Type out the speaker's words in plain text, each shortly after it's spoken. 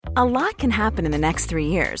A lot can happen in the next 3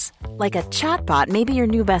 years. Like a chatbot may be your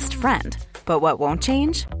new best friend. But what won't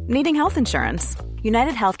change? Needing health insurance.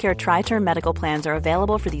 United Healthcare Tri-Term Medical Plans are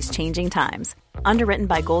available for these changing times. Underwritten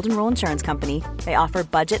by Golden Rule Insurance Company, they offer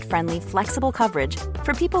budget-friendly, flexible coverage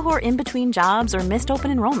for people who are in between jobs or missed open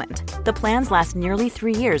enrollment. The plans last nearly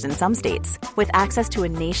 3 years in some states, with access to a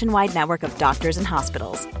nationwide network of doctors and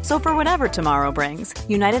hospitals. So for whatever tomorrow brings,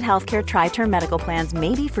 United Healthcare Tri-Term Medical Plans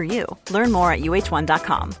may be for you. Learn more at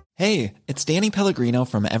uh1.com. Hey, it's Danny Pellegrino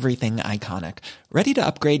from Everything Iconic. Ready to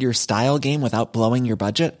upgrade your style game without blowing your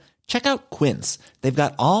budget? Check out Quince. They've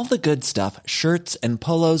got all the good stuff, shirts and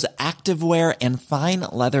polos, activewear, and fine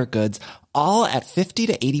leather goods, all at 50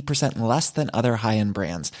 to 80% less than other high-end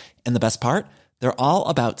brands. And the best part? They're all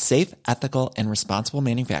about safe, ethical, and responsible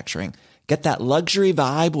manufacturing. Get that luxury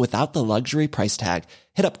vibe without the luxury price tag.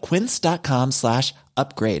 Hit up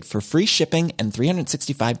quince.com/upgrade for free shipping and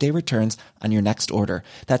 365-day returns on your next order.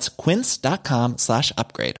 That's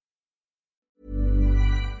quince.com/upgrade.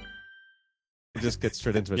 We'll just get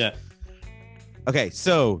straight into it. Yeah. Okay,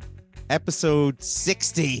 so episode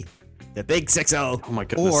 60. The big 60. Oh my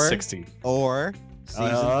goodness, Or- 60. Or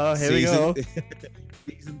Oh, here we go.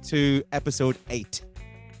 Season 2, episode 8.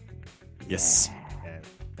 Yes.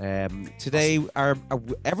 Today, our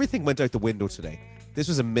everything went out the window today. This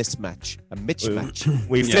was a mismatch, a mismatch.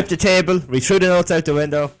 We flipped the table. We threw the notes out the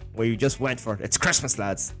window. We just went for it. It's Christmas,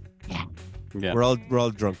 lads. Yeah. We're all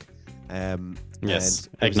drunk. Yes, and it was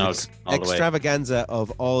eggnog all the way. extravaganza of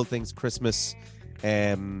all things Christmas.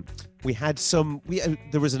 We had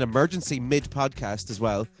there was an emergency mid-podcast as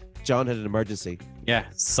well. John had an emergency. Yeah,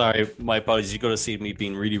 sorry, my apologies. You got to see me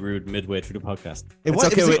being really rude midway through the podcast. It's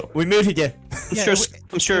okay. We muted you.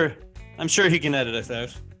 I'm sure he can edit it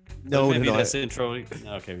out. Maybe this intro.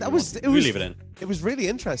 Okay, we leave it in. It was really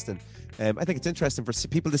interesting. I think it's interesting for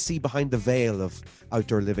people to see behind the veil of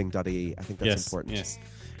outdoorliving.ie. I think that's important. Yes.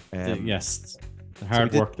 Yes. The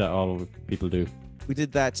hard work that all people do. We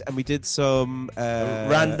did that, and we did some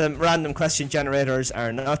random question generators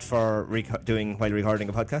are not for doing while recording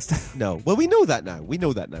a podcast. No, well, we know that now.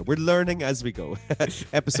 We're learning as we go.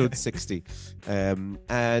 Episode 60,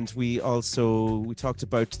 and we talked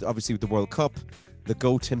about obviously the World Cup, the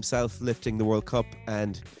GOAT himself lifting the World Cup,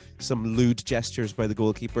 and some lewd gestures by the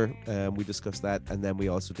goalkeeper. We discussed that, and then we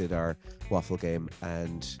also did our waffle game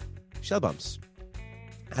and shell bombs,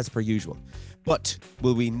 as per usual. But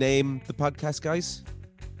will we name the podcast, guys?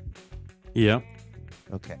 Yeah.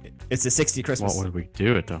 Okay. It's a 60 Christmas. What would we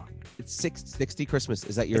do it though? It's 60 Christmas.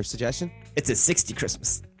 Is that your suggestion? It's a 60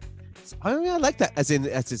 Christmas. I like that. As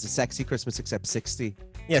it's a sexy Christmas, except 60.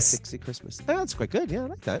 Yes. 60 Christmas. Oh, that's quite good. Yeah, I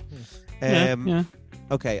like that. Yeah.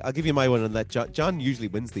 Okay, I'll give you my one and let John usually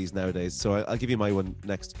wins these nowadays, so I'll give you my one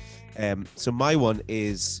next. So my one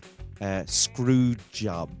is Screw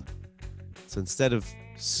Job. So instead of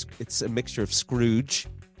it's a mixture of Scrooge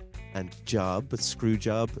and job, but Screw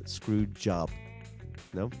Job.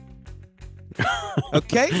 No?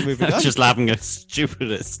 Okay, moving on. Just laughing at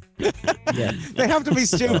stupidest. Yeah. They have to be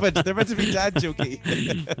stupid. They're meant to be dad jokey.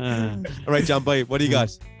 All right, John Boy, what do you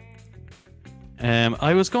got?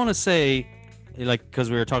 I was going to say,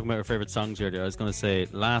 because we were talking about our favorite songs earlier, I was going to say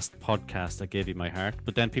last podcast I gave you my heart,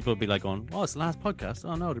 but then people would be like going, oh, it's the last podcast.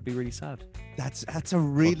 Oh no, it'd be really sad. That's a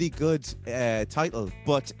really good title,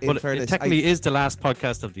 but in fairness, it technically is the last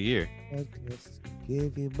podcast of the year. I'll just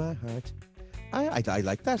give you my heart. I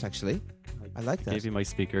like that, actually. I like that. Gave you my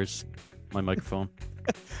speakers, my microphone.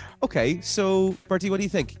 Okay, so Bertie, what do you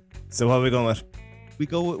think? So what are we going with? We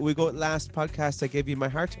go at last podcast I gave you my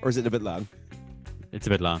heart, or is it a bit long? It's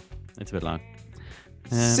a bit long.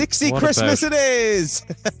 60 what Christmas about it is.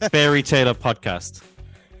 Fairy Tale podcast.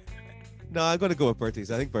 No, I'm going to go with Bertie's.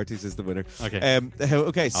 I think Bertie's is the winner. Okay.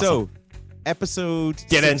 Okay. Awesome. So episode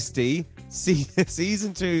Get in. 60,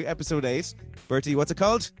 season 2, episode 8. Bertie, what's it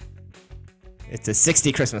called? It's a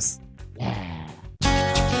 60 Christmas.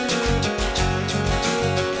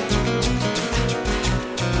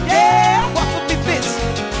 Yeah, waffle me this,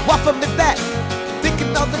 waffle me that.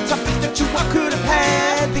 Thinking all the topics that you I could have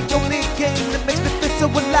had. The only game that makes me feel so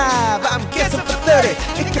alive. I'm guessing for 30,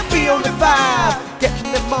 it could be only 5.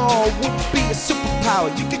 Getting them all would be a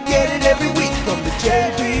superpower. You could get it every week on the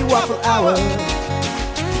JB Waffle Hour.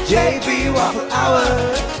 JB Waffle Hour.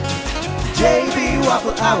 JB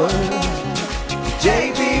Waffle Hour.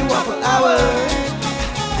 JB Waffle Hour.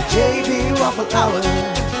 JB Waffle Hour.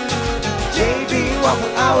 JB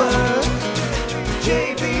Waffle Hour.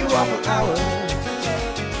 JB Waffle Hour.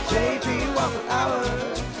 JB Waffle Hour.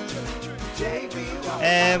 JB Waffle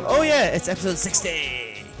Hour. Oh yeah, it's episode 60.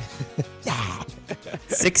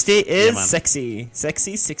 60 is man. sexy.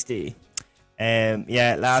 Sexy 60.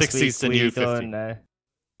 Yeah, last 60's week the we new 50. done.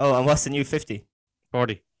 And what's the new 50?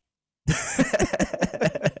 40.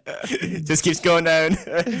 Just keeps going down.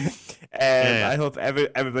 Yeah. I hope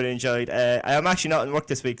everybody enjoyed. I am actually not in work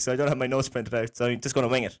this week, so I don't have my notes printed out. So I'm just going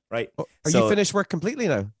to wing it, right? Oh, are you finished work completely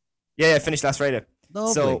now? Yeah, I finished last Friday.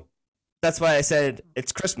 Lovely. So that's why I said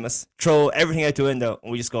it's Christmas. Throw everything out the window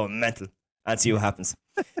and we just go mental and see what happens.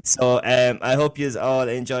 So I hope you all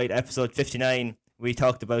enjoyed episode 59. We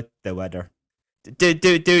talked about the weather.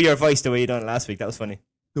 Do your voice the way you done it last week. That was funny.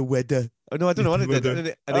 The weather. Oh no, I don't know what I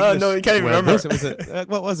did. Oh no, you can't even remember. Was it,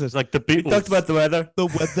 what was it? It's like the We Beatles. talked about the weather. The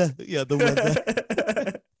weather. Yeah, the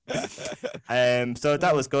weather. So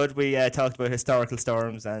that was good. We talked about historical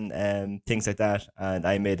storms and things like that, and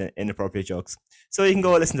I made inappropriate jokes. So you can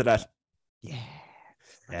go listen to that. Yeah.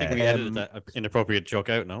 I think we edited that inappropriate joke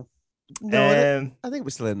out, no? No, I think we're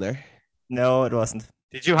still in there. No, it wasn't.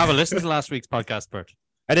 Did you have a listen to last week's podcast, Bert?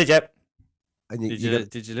 I did, yep. And Did you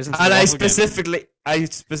listen to And it I all again?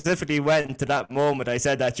 specifically went to that moment I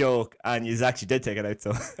said that joke, and you actually did take it out.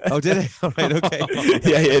 So Oh, did I? All right, okay.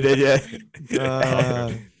 yeah, you did,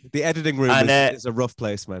 yeah. The editing room And, is a rough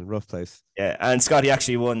place, man. Rough place. Yeah, and Scotty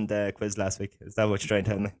actually won the quiz last week. Is that what you're trying to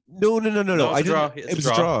tell me? No. No, it's a draw. It was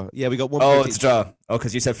a draw. Yeah, we got one. Oh, point it's a each. draw. Oh,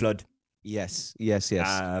 because you said flood. Yes.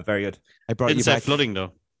 Very good. I brought Didn't you say back. flooding,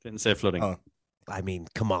 though. Didn't say flooding. Oh. I mean,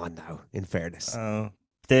 come on now. In fairness.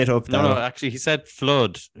 Date up. No, actually, he said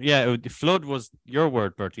flood. Yeah, flood was your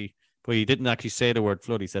word, Bertie, but he didn't actually say the word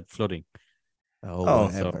flood. He said flooding. Oh,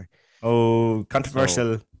 whatever. Oh,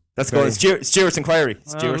 controversial. That's Very- going Stuart's inquiry.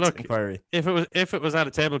 Well, Stuart's look, inquiry. If it was at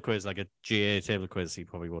a table quiz, like a GA table quiz, he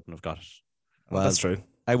probably wouldn't have got it. Well, that's true.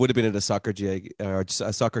 I would have been at a soccer GA or just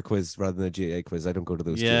a soccer quiz rather than a GA quiz. I don't go to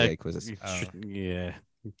those Yeah, GA quizzes. Yeah,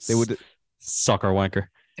 They would. soccer wanker.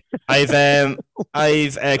 I've a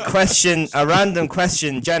random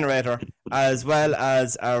question generator as well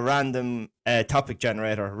as a random topic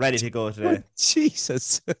generator ready to go today.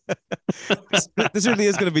 Jesus. This really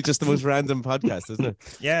is going to be just the most random podcast, isn't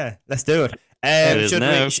it? Yeah, let's do it. is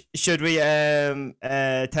now. Should we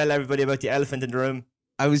tell everybody about the elephant in the room?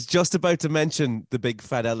 I was just about to mention the big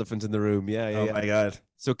fat elephant in the room. Yeah. Oh my god.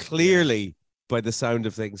 So clearly, by the sound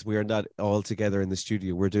of things, we are not all together in the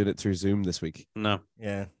studio. We're doing it through Zoom this week. No.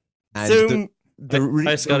 Yeah. And Zoom.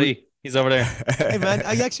 Hi, Scotty. He's over there. Hey man,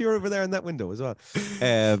 I actually are over there in that window as well.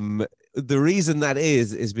 The reason that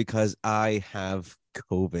is because I have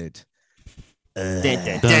COVID. Dun,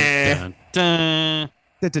 dun, Dun,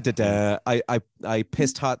 dun, dun. I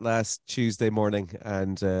pissed hot last Tuesday morning,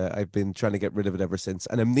 and I've been trying to get rid of it ever since.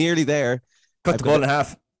 And I'm nearly there. Cut the ball in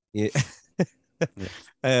half. Yeah.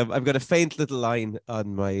 I've got a faint little line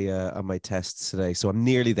on my tests today, so I'm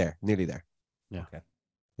nearly there. Yeah. Okay.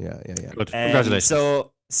 Yeah. Good. Congratulations.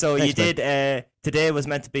 So Thanks, you did. Today was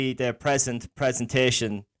meant to be the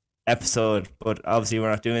presentation episode, but obviously we're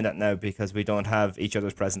not doing that now because we don't have each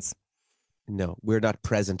other's presents. No, we're not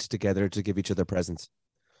present together to give each other presents.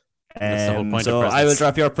 That's the whole point of So I will presents.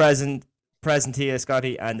 drop your present to you,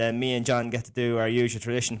 Scotty, and then me and John get to do our usual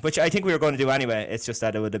tradition, which I think we were going to do anyway. It's just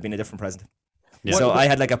that it would have been a different present. Yeah. So I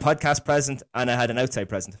had like a podcast present and I had an outside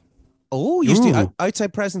present. Oh, you used to Ooh.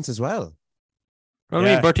 outside presents as well. Well, me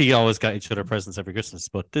Yeah. and Bertie always got each other presents every Christmas,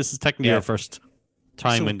 but this is technically Yeah. our first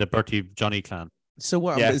time So- in the Bertie Johnny clan. So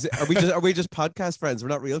what? Yeah. Are we just podcast friends? We're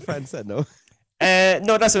not real friends then, no?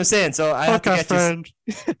 No, that's what I'm saying. So I had to get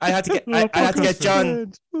I had to get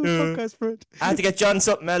John. Podcast friend. I had to get John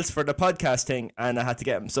something else for the podcast thing, and I had to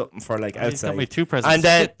get him something for like He's got me outside. 2 presents.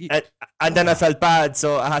 And then I felt bad,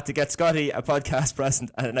 so I had to get Scotty a podcast present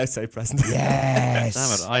and an outside present. Yes.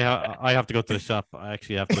 Damn it! I have to go to the shop. I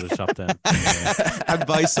actually have to go to the shop then. And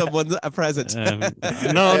buy someone a present.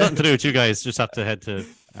 No, nothing to do with you guys. Just have to head to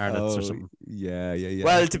Ireland or something. Yeah.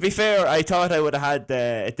 Well, to be fair, I thought I would have had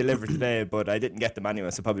it delivered today, but I didn't get them anyway,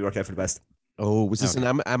 so it probably worked out for the best. Oh, was this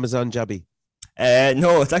an Amazon jobby?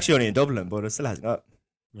 No, it's actually only in Dublin, but it still hasn't got.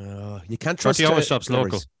 You can't trust. Bertie always shops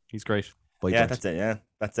deliveries. local. He's great. Boy, Yeah, Bert. that's it. Yeah,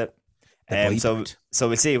 that's it. The boy Bert. So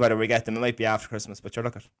we'll see whether we get them. It might be after Christmas, but you're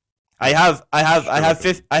looking. I have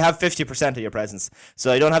 50% of your presents,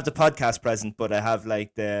 so I don't have the podcast present, but I have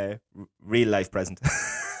like the real life present.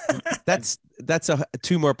 That's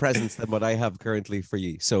 2 more presents than what I have currently for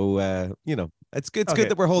you. So it's good. It's Okay.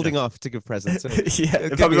 good that we're holding off to give presents. So, Yeah, it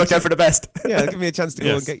give probably me worked out for the best. yeah, give me a chance to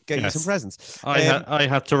go Yes, and get you yes. some presents. I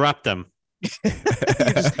had to wrap them.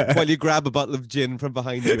 While you grab a bottle of gin from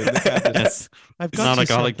behind you in the cabinet. Yes. I've got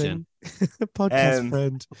Non-alcoholic you something. Podcast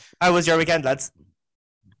friend. How was your weekend, lads?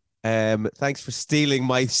 Thanks for stealing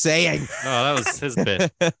my saying. Oh, that was his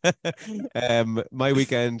bit. My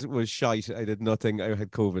weekend was shite. I did nothing. I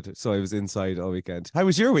had COVID, so I was inside all weekend. How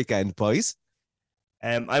was your weekend, boys?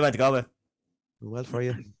 I went to Galway. Well for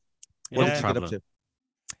you. Yeah, What did you get up travelling. to?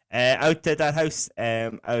 Out to that house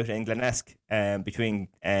out in Glenesk, between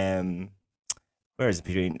where is it,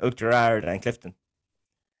 between Oak Gerard and Clifton.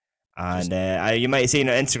 And you might have seen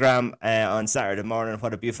on Instagram on Saturday morning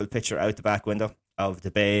what a beautiful picture out the back window of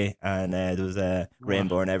the bay, and there was a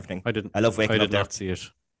rainbow and everything. I didn't. I love waking I up did there. not see it.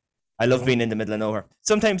 I love being in the middle of nowhere.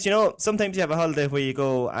 Sometimes you have a holiday where you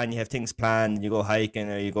go and you have things planned, and you go hiking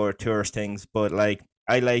or you go to tourist things. But like,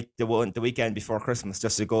 I like the weekend before Christmas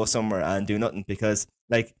just to go somewhere and do nothing, because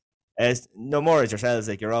like, as no more as yourselves,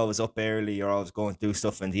 like you're always up early, you're always going to do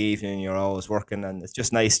stuff in the evening, you're always working, and it's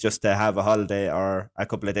just nice just to have a holiday or a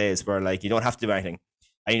couple of days where like you don't have to do anything,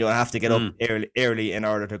 and you don't have to get up early in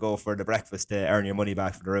order to go for the breakfast to earn your money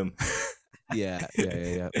back for the room. Yeah.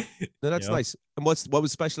 No, that's Yeah. nice. And what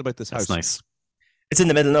was special about this house? That's nice. It's in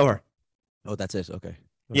the middle of nowhere. Oh, that's it. Okay.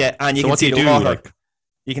 Yeah, and you So can what do see you the do? water. Like,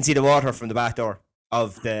 You can see the water from the back door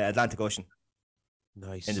of the Atlantic Ocean.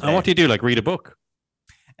 Nice. In the and what do you do? Like, read a book?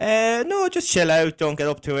 No, just chill out. Don't get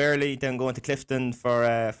up too early. Then go into Clifton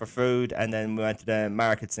for food, and then we went to the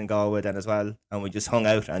markets in Galway then as well. And we just hung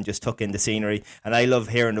out and just took in the scenery. And I love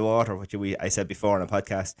hearing the water, which I said before on a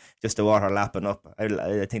podcast. Just the water lapping up. I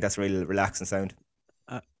think that's a really relaxing sound.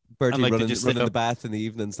 Bertie And, like, did running, you stay running the up- bath in the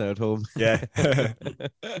evenings now at home. Yeah.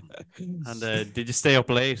 And did you stay up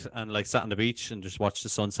late and like sat on the beach and just watch the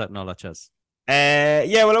sunset and all that jazz?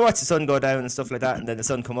 Yeah, well, I watched the sun go down and stuff like that, and then the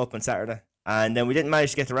sun come up on Saturday. And then we didn't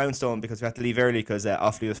manage to get to Roundstone because we had to leave early because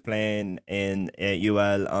Offaly was playing in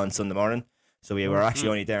UL on Sunday morning. So we were actually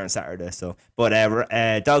only there on Saturday. So, but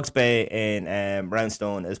Dogs Bay in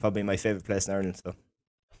Roundstone is probably my favourite place in Ireland. So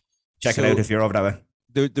check it So- out if you're over that way.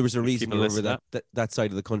 There was a reason Keep a you were list over of that side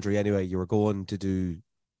of the country anyway. You were going to do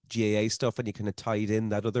GAA stuff, and you kind of tied in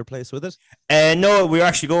that other place with it. No, we were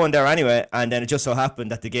actually going there anyway, and then it just so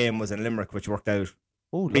happened that the game was in Limerick, which worked out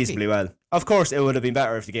Oh, lucky. reasonably well. Of course, it would have been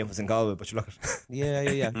better if the game was in Galway, but you look at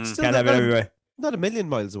Yeah. Still can't have it every way. not a million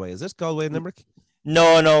miles away, is it? Galway and Limerick?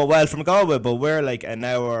 No, well, from Galway, but we're like an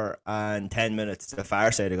hour and 10 minutes to the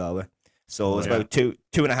far side of Galway. So it was yeah. about two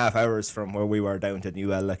and a half hours from where we were down to the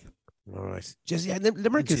UL. Like, All right. Just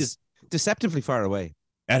Limerick is deceptively far away.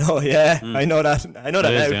 I know, yeah, Mm. I know that. I know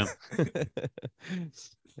that It now.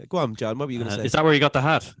 is, yeah. Go on, John. What were you going to say? Is that where you got the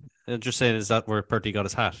hat? Just saying, is that where Bertie got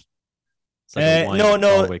his hat? It's like a wine No,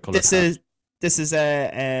 Galway coloured this hat. is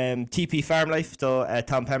TP Farm Life. So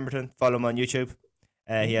Tom Pemberton, follow him on YouTube.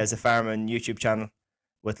 He has a farming YouTube channel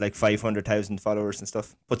with like 500,000 followers and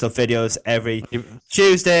stuff. Puts up videos every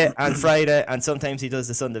Tuesday and Friday, and sometimes he does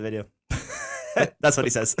the Sunday video. That's what he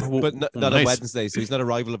says. But not on Nice. Wednesday, so he's not a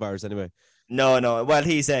rival of ours anyway. No. Well,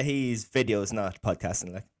 he's videos, not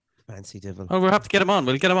podcasting. Like, Fancy devil. Oh, we'll have to get him on.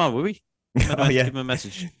 We'll get him on, will we? oh yeah. Give him a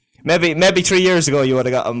message. Maybe 3 years ago you would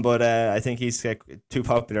have got him, but I think he's too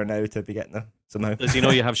popular now to be getting him somehow. Does he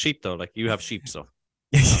know you have sheep though? Like you have sheep, so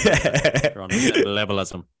Yeah. you're on the same level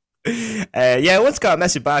as him. Yeah, I once got a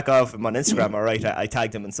message back off him on Instagram. All right, I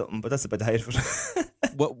tagged him in something, but that's about the height of it.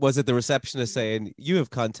 What was it? The receptionist saying you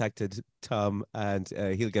have contacted Tom, and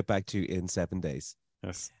he'll get back to you in 7 days.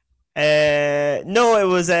 Yes. No, it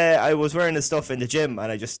was I was wearing his stuff in the gym,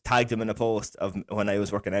 and I just tagged him in a post of when I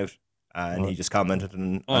was working out, and he just commented.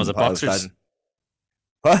 And Oh, is it boxers?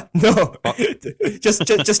 What? No, just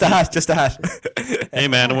a hat, just a hat. Hey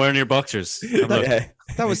man, I'm wearing your boxers. Have a look. Yeah.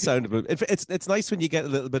 That was soundable. It's nice when you get a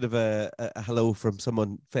little bit of a hello from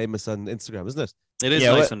someone famous on Instagram, isn't it? It is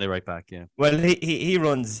Yeah, nice well- when they write back. Yeah. Well,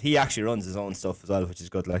 he actually runs his own stuff as well, which is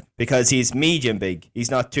good. Like, because he's medium big,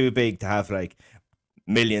 he's not too big to have like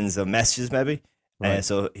millions of messages, maybe. Right.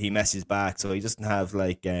 So he messages back, so he doesn't have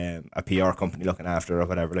like a PR company looking after or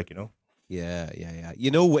whatever, like, you know. Yeah.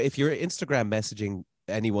 You know, if you're Instagram messaging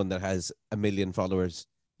anyone that has 1 million followers,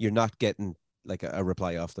 you're not getting like a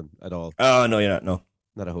reply off them at all. Oh no, you're not. No.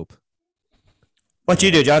 Not a hope. What do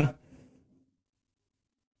you do, John?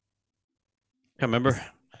 Can't remember.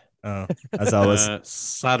 Oh, as always.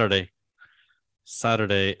 Saturday.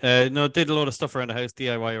 No, did a lot of stuff around the house,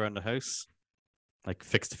 DIY around the house. Like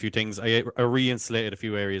fixed a few things. I re-insulated a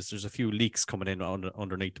few areas. There's a few leaks coming in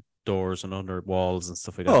underneath the doors and under walls and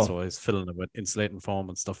stuff like that. Oh. So I was filling it with insulating foam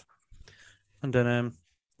and stuff. And then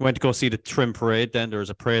went to go see the Trim Parade. Then there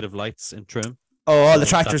was a parade of lights in Trim. Oh, all the That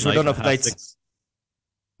tractors were night done up at with lights. 6:30.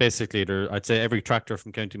 Basically, I'd say every tractor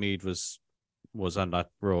from County Meath was on that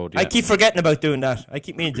road. I yeah. keep forgetting about doing that. I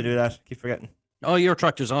keep meaning to do that. Keep forgetting. Oh, your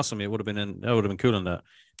tractor's awesome. It would have been cool in that.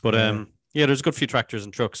 But yeah, there's a good few tractors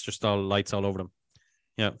and trucks, just all lights all over them.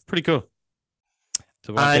 Yeah, pretty cool.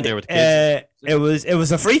 So we went in And there with the kids. it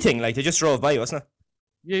was a free thing. Like, they just drove by, wasn't it?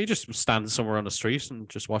 Yeah, you just stand somewhere on the street and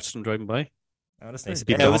just watch them driving by. Oh, that's nice.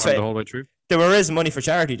 People It on was, the whole way through. they were raising money for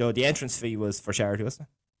charity though. The entrance fee was for charity, wasn't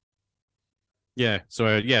it? Yeah.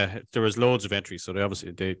 So there was loads of entries, so they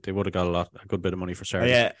obviously they would have got a good bit of money for Oh,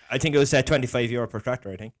 charity. yeah, I think it was €25 per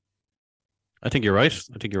tractor. I think. I think you're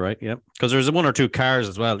right. Yeah, because there's one or two cars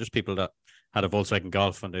as well. Just people that had a Volkswagen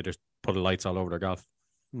Golf and they just put lights all over their Golf.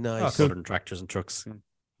 Nice. cool. Other than tractors and trucks.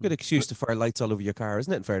 Good excuse to fire lights all over your car,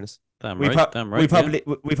 isn't it? In fairness. Damn We right.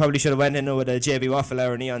 we probably should have went in with a JB Waffle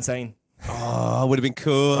Hour neon sign. Oh, would have been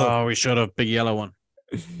cool. Oh, we should have big yellow one.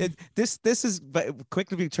 This is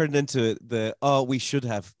quickly being turned into the we should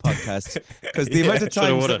have podcast because the amount of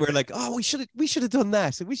times that we're like, we should have done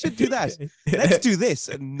that, we should do that, let's do this,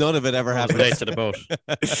 and none of it ever happens. Late to the boat.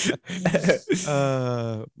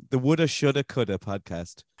 The woulda, shoulda, coulda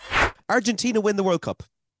podcast. Argentina win the World Cup,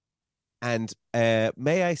 and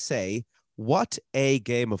may I say, what a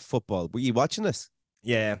game of football! Were you watching this?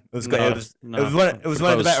 Yeah, it was No, good. It was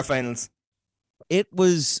one of the better finals. It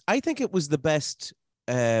was. I think it was the best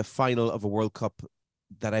final of a World Cup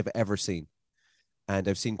that I've ever seen, and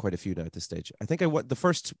I've seen quite a few now at this stage. I think the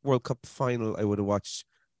first World Cup final I would have watched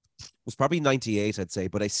was probably 98, I'd say,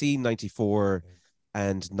 but I seen 94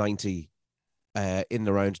 and 90 in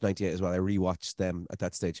around 98 as well. I rewatched them at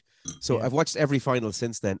that stage, so I've watched every final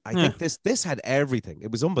since then. I think this had everything. It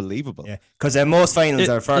was unbelievable. Yeah, because most finals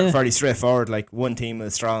are fairly straightforward. Like one team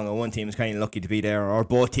is strong and one team is kind of lucky to be there, or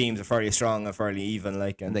both teams are fairly strong and fairly even.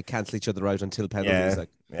 Like, and they cancel each other out until penalties.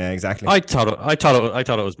 Yeah, exactly. I thought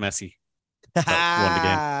it was Messi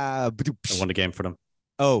that won the game for them.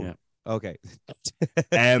 Oh, yeah. Okay.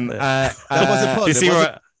 That wasn't fun. You see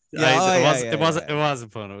where? It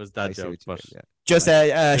wasn't fun. It was that joke, but just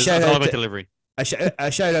a shout all out about to, delivery.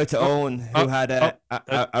 a shout out to Owen, who had a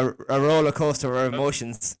roller coaster of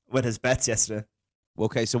emotions with his bets yesterday.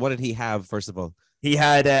 Okay, so what did he have first of all? He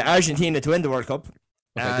had Argentina to win the World Cup,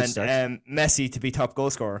 Okay, good start. and Messi to be top goal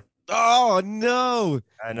scorer. Oh no!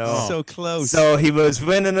 I know. So close. So he was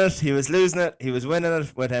winning it, he was losing it, he was winning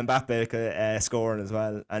it with Mbappe scoring as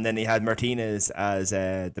well, and then he had Martinez as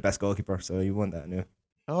the best goalkeeper, so he won that now.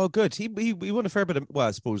 Oh, good. He won a fair bit of. Well,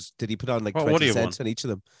 I suppose did he put on like What 20 do you cents want? on each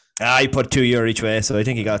of them? He put €2 each way, so I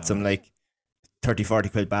think he got some like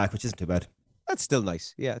 30-40 quid back, which isn't too bad. That's still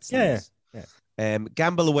nice. Yeah, it's still Yeah, nice.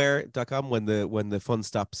 Gambleaware.com when the fun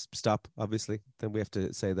stop. Obviously, then we have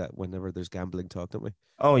to say that whenever there's gambling talk, don't we?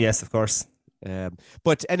 Oh yes, of course.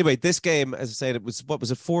 But anyway, this game, as I said, it was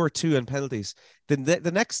 4-2 on penalties.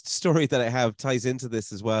 The next story that I have ties into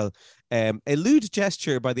this as well. A lewd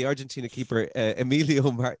gesture by the Argentina keeper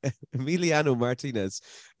Emiliano Martinez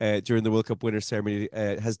during the World Cup winners ceremony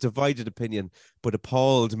has divided opinion, but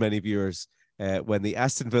appalled many viewers when the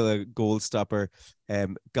Aston Villa goal stopper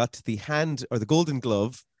got the hand or the golden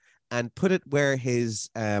glove and put it where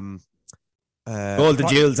his Golden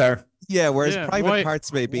jewels are. Yeah, where his private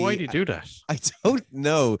parts may be. Why do you do that? I don't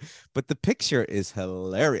know, but the picture is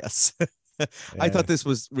hilarious. I thought this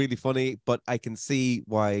was really funny, but I can see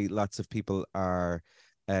why lots of people are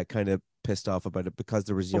kind of pissed off about it because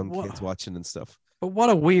there was young kids watching and stuff. But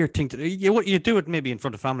what a weird thing to do. You do it maybe in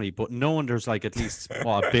front of family, but knowing there's like at least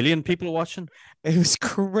a billion people watching. It was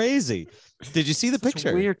crazy. Did you see the picture?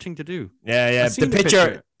 It's a weird thing to do. Yeah.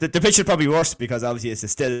 The picture probably worse because obviously it's a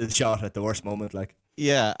still shot at the worst moment. Like,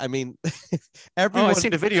 yeah, I mean, everyone. I've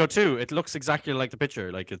seen the video too. It looks exactly like the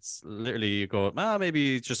picture. Like it's literally you go,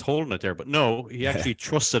 maybe he's just holding it there, but no, he actually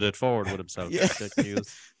trusted it forward with himself. Yeah.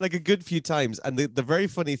 Like a good few times. And the very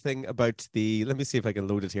funny thing about let me see if I can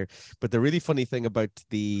load it here. But the really funny thing about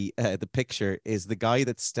the picture is the guy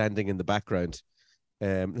that's standing in the background.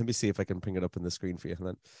 Let me see if I can bring it up on the screen for you. Hold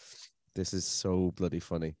on. This is so bloody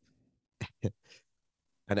funny.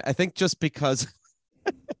 And I think just because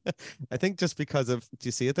of, do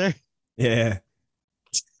you see it there? yeah.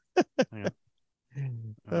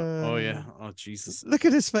 Oh Jesus! Look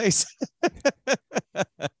at his face.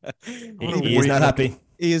 He is not happy.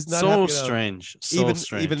 He is not so happy strange.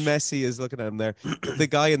 Even Messi is looking at him there. The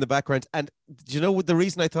guy in the background. And do you know what the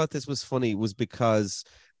reason I thought this was funny was because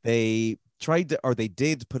they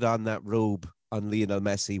did put on that robe on Lionel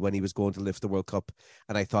Messi when he was going to lift the World Cup,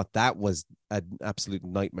 and I thought that was an absolute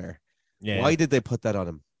nightmare. Yeah. Why did they put that on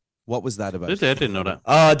him? What was that about? I didn't know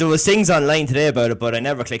that. There was things online today about it, but I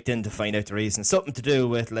never clicked in to find out the reason. Something to do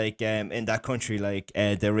with like in that country, like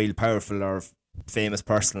the real powerful or famous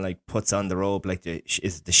person like puts on the robe, like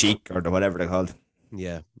is it the sheik or the whatever they're called.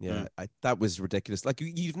 Yeah. That was ridiculous. Like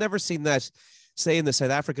you've never seen that. Say in the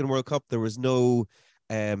South African World Cup, there was no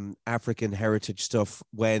African heritage stuff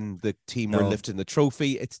when the team were lifting the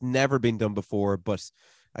trophy. It's never been done before, but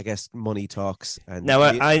I guess money talks. And now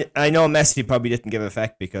I know Messi probably didn't give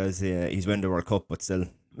effect because he's won the World Cup, but still,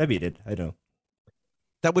 maybe he did. I don't know.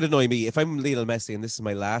 that would annoy me if I'm Lionel Messi and this is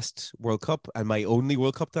my last World Cup and my only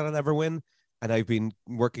World Cup that I'll ever win, and I've been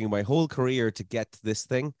working my whole career to get this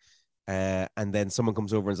thing, and then someone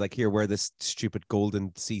comes over and is like, "Here, wear this stupid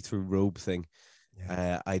golden see-through robe thing."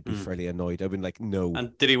 I'd be fairly annoyed. I've been like, "No."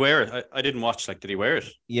 And did he wear it? I didn't watch. Like, did he wear it?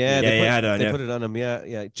 Yeah, they put it on him.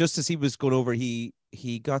 Yeah. Just as he was going over, he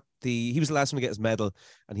was the last one to get his medal,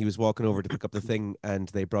 and he was walking over to pick up the thing, and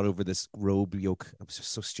they brought over this robe yoke. It was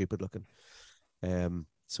just so stupid looking.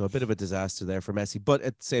 So a bit of a disaster there for Messi, but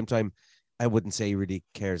at the same time, I wouldn't say he really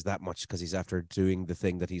cares that much because he's after doing the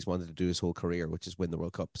thing that he's wanted to do his whole career, which is win the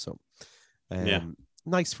World Cup. So,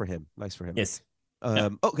 nice for him. Yes.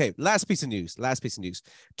 Okay, last piece of news.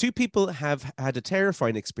 Two people have had a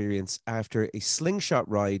terrifying experience after a slingshot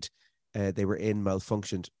ride they were in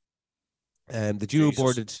malfunctioned. The duo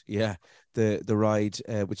boarded, the ride,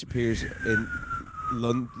 which appears in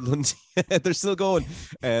London. They're still going.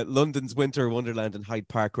 London's Winter Wonderland in Hyde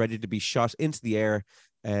Park, ready to be shot into the air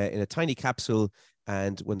in a tiny capsule.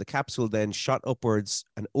 And when the capsule then shot upwards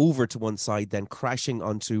and over to one side, then crashing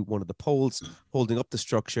onto one of the poles holding up the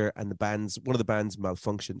structure, and one of the bands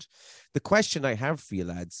malfunctioned. The question I have for you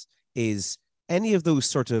lads is, any of those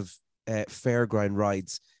sort of fairground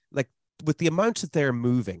rides, like with the amount that they're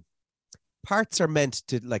moving, parts are meant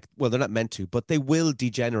to they're not meant to, but they will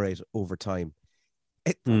degenerate over time.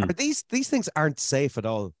 Are these things aren't safe at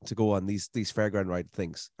all to go on these fairground ride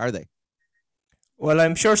things, are they? Well,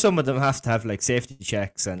 I'm sure some of them have to have like safety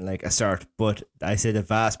checks and like a cert, but I say the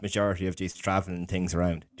vast majority of these traveling things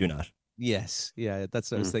around do not. Yes, yeah,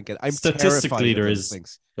 that's what I was thinking. I'm statistically there is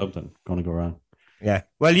things. something going to go wrong. Yeah,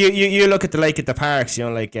 well, you look at the parks, you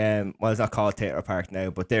know, like well, it's not called Theatre Park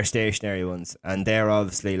now, but they're stationary ones, and they're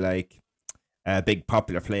obviously like a big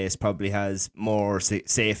popular place, probably has more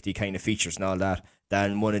safety kind of features and all that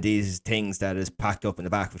than one of these things that is packed up in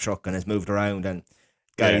the back of a truck and is moved around and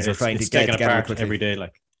guys are trying to get together quickly. Every day,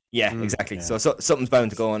 like. Yeah, exactly. Yeah. So something's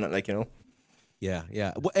bound to go on it, like, you know. Yeah.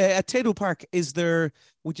 At Tayto Park,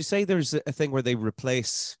 would you say there's a thing where they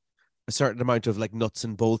replace a certain amount of like nuts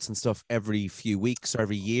and bolts and stuff every few weeks or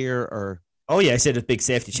every year, or? Oh yeah, I said there's big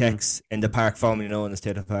safety checks in the park, formerly known as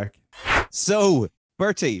Tayto Park. So,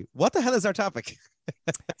 Bertie, what the hell is our topic?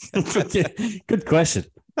 Good question.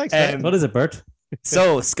 Thanks, man. What is it, Bert?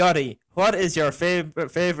 So, Scotty, what is your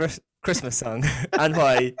favorite Christmas song and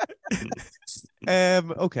why?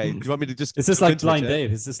 Okay. Do you want me to just? Is this like blind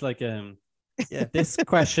date? Is this like Yeah. This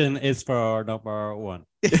question is for number one.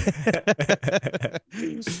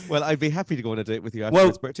 Well, I'd be happy to go on a date with you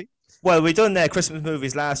afterwards, Bertie. Well, we done Christmas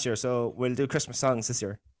movies last year, so we'll do Christmas songs this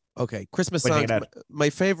year. Okay, Christmas songs. My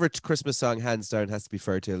favorite Christmas song, hands down, has to be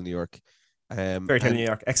 "Fairy Tale New York." Fairy Tale New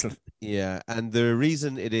York, excellent. Yeah, and the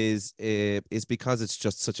reason it is because it's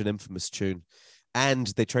just such an infamous tune, and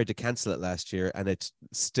they tried to cancel it last year, and it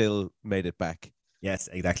still made it back. Yes,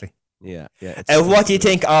 exactly. Yeah. What do you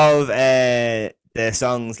think of the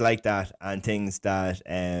songs like that and things that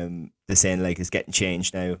they're saying like is getting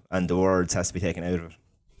changed now and the words has to be taken out of it?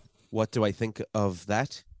 What do I think of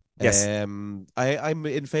that? Yes. I'm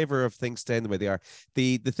in favor of things staying the way they are.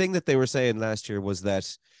 The thing that they were saying last year was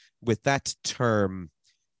that with that term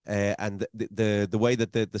and the way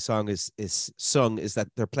that the song is sung is that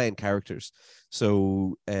they're playing characters.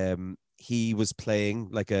 So he was playing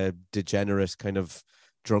like a degenerate kind of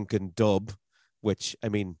drunken dub, which I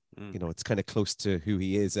mean, you know, it's kind of close to who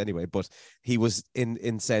he is anyway, but he was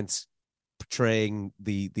in sense portraying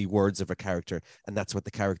the words of a character, and that's what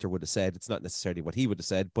the character would have said. It's not necessarily what he would have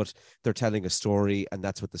said, but they're telling a story, and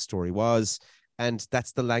that's what the story was, and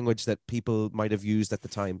that's the language that people might have used at the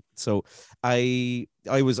time. So I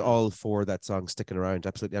was all for that song sticking around.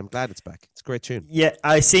 Absolutely. I'm glad it's back. It's a great tune. Yeah,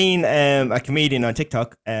 I seen a comedian on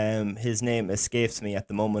TikTok, his name escapes me at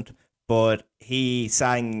the moment, but he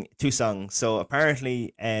sang two songs. So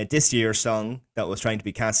apparently this year's song that was trying to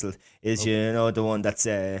be cancelled is, you know, the one that's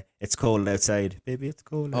It's Cold Outside. Baby, it's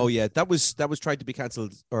cold. Oh, yeah. That was tried to be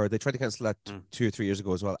cancelled, or they tried to cancel that 2 or 3 years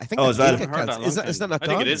ago as well. I think as well. Is that not I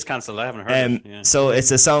gone? think it is cancelled. I haven't heard it. Yeah. So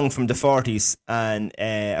it's a song from the 40s, and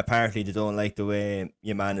apparently they don't like the way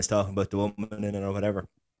your man is talking about the woman in it or whatever.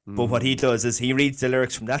 But what he does is he reads the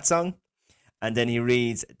lyrics from that song, and then he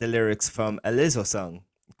reads the lyrics from a Lizzo song.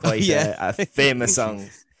 Quite a famous song.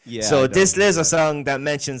 Yeah. So this Lizzo song that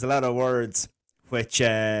mentions a lot of words which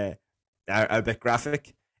are a bit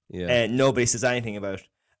graphic. Yeah. Nobody says anything about.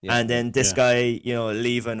 Yeah. And then this guy, you know,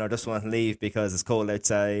 leaving or just want to leave because it's cold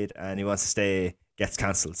outside and he wants to stay, gets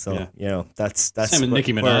cancelled. So you know, that's same with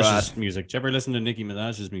Nicki Minaj's music. Do you ever listen to Nicki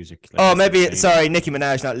Minaj's music? Like, maybe sorry, Nicki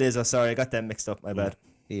Minaj, not Lizzo. Sorry, I got them mixed up. My bad.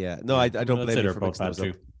 Yeah. No, I don't blame you for mixing those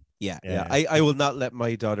up. Yeah. Yeah. I will not let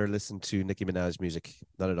my daughter listen to Nicki Minaj music.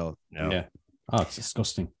 Not at all. No. Yeah. Oh, it's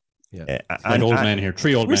disgusting. Yeah, Like old men here.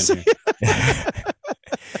 3 old men here.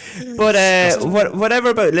 But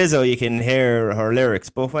whatever about Lizzo, you can hear her lyrics.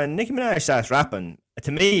 But when Nicki Minaj starts rapping,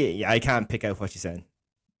 to me, I can't pick out what she's saying.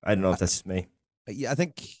 I don't know if that's just me. Yeah, I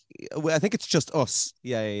think it's just us.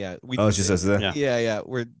 Yeah. It's just us, is it? Yeah. Yeah.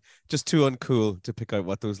 We're just too uncool to pick out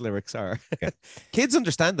what those lyrics are. Kids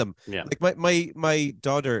understand them. Yeah. Like my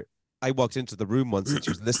daughter, I walked into the room once and she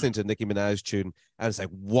was listening to a Nicki Minaj tune, and I was like,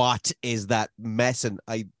 "What is that mess?" And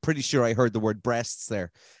I'm pretty sure I heard the word breasts there.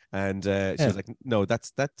 And she was like, "No,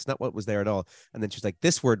 that's not what was there at all." And then she was like,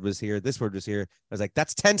 "This word was here. This word was here." I was like,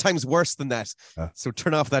 "That's 10 times worse than that." So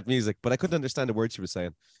turn off that music. But I couldn't understand a word she was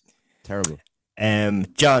saying. Terrible.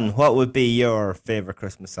 John, what would be your favorite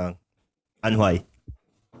Christmas song, and why?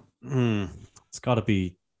 It's got to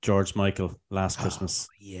be George Michael, Last Christmas.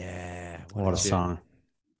 Yeah. What a song.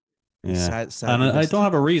 Yeah. Sad And I list. don't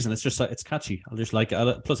have a reason. It's just like, it's catchy. I just like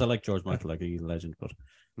it. Plus, I like George Michael, like he's a legend. But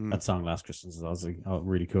that song, Last Christmas, is also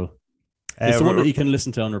really cool. It's the one that you can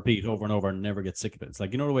listen to on repeat over and over and never get sick of it. It's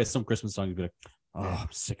like, you know the way some Christmas songs, you'd be like, oh,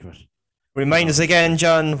 I'm sick of it. Remind us again,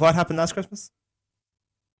 John, what happened last Christmas?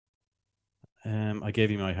 I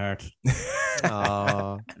gave you my heart,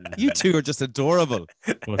 Aw, you two are just adorable.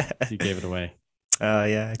 but you gave it away.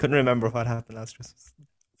 Yeah, I couldn't remember what happened last Christmas.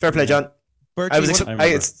 Fair play, John. Bertie, I was remember.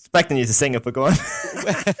 expecting you to sing it, but go on.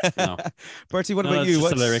 No. Bertie, what No, about it's you?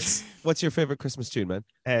 just the lyrics. What's your favorite Christmas tune, man?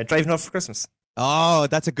 Driving Home for Christmas. Oh,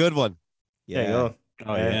 that's a good one. There you go.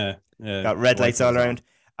 Oh, yeah. Got red lights all around.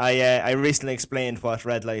 I recently explained what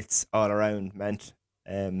red lights all around meant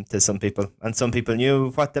to some people, and some people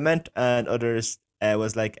knew what they meant, and others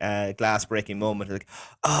was like a glass breaking moment. Like,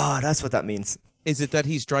 oh, that's what that means. Is it that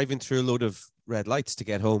he's driving through a load of red lights to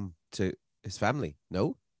get home to his family?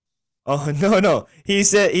 No. Oh no,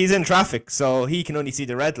 he's in traffic, so he can only see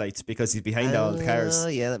the red lights because he's behind all the cars. Oh,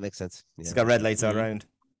 yeah, that makes sense. Yeah. He's got red lights all around.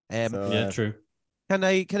 So, Yeah, true. Can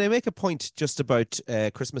I make a point just about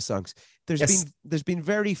Christmas songs? Yes. There's been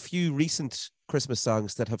very few recent Christmas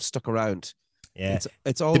songs that have stuck around. Yeah,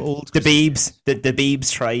 It's all old. The Christmas- Biebs, the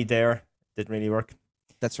Biebs tried there, didn't really work.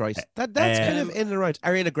 That's right. That's kind of in and around.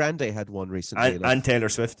 Ariana Grande had one recently. And Taylor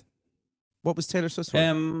Swift. What was Taylor Swift's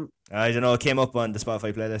one? I don't know. It came up on the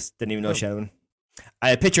Spotify playlist. Didn't even know Oh. she had one.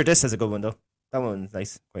 I Picture This has a good one though. That one's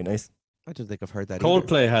nice, quite nice. I don't think I've heard that. either.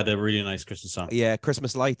 Coldplay had a really nice Christmas song. Yeah,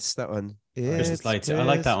 Christmas Lights, that one. Christmas It's Lights, I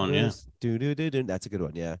like that one, yeah. Christmas. Do. That's a good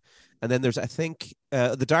one, yeah. And then there's, I think,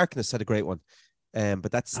 The Darkness had a great one.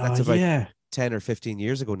 But that's about yeah. 10 or 15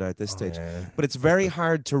 years ago now at this stage. Yeah. But it's very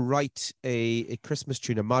hard to write a Christmas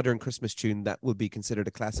tune, a modern Christmas tune that will be considered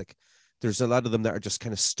a classic. There's a lot of them that are just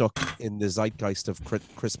kind of stuck in the zeitgeist of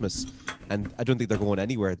Christmas, and I don't think they're going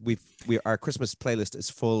anywhere. Our Christmas playlist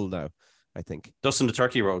is full now, I think. Dustin the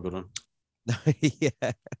Turkey wrote a good one.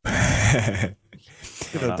 Yeah.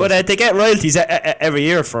 But they get royalties every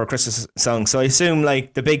year for a Christmas song, so I assume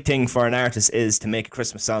like the big thing for an artist is to make a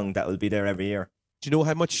Christmas song that will be there every year. Do you know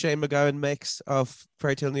how much Shane MacGowan makes of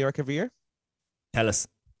Fairy Tale New York every year? Tell us.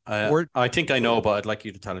 I think I know, but I'd like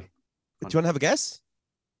you to tell me. Do you want to have a guess?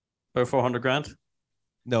 About 400 grand?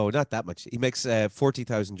 No, not that much. He makes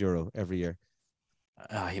 €40,000 every year.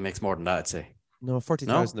 He makes more than that, I'd say. No,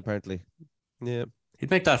 40,000 apparently. Yeah. He'd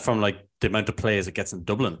make that from like the amount of plays it gets in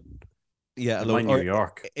Dublin. Yeah, In alone, New or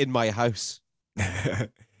York. in my house. I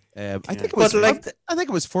think it But was. I think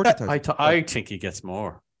it was 40,000. I think he gets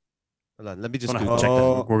more. Hold on, let me just We're Google. gonna have to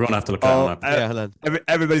check that. We're gonna have to look that one up. Yeah, hold on.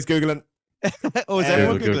 Everybody's googling. Oh, is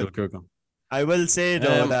everyone Googling? Google. I will say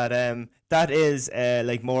though Um, that that is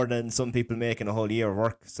like more than some people make in a whole year of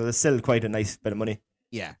work, so it's still quite a nice bit of money.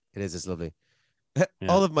 Yeah, it is. It's lovely.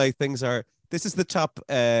 All of my things are. This is the top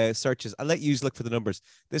searches. I'll let you look for the numbers.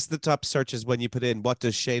 This is the top searches when you put in what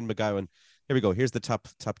does Shane MacGowan. Here we go. Here's the top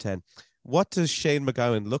 10. What does Shane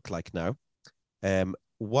MacGowan look like now?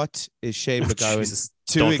 What is Shane MacGowan Jesus.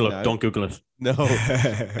 doing Don't look. now? Don't Google it. No.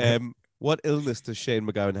 What illness does Shane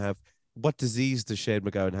MacGowan have? What disease does Shane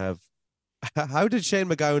MacGowan have? How did Shane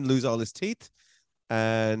MacGowan lose all his teeth?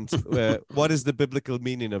 And what is the biblical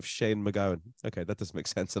meaning of Shane MacGowan? Okay, that doesn't make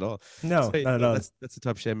sense at all. No, So, not at all. That's the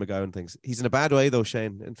top Shane MacGowan things. He's in a bad way though,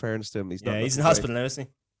 Shane. In fairness to him, he's not. Yeah, he's in looking hospital now, isn't he?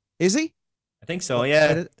 great. Is he? I think so. I Yeah,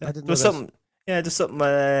 didn't there know was that. something. Yeah, there's something.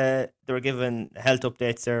 They were giving health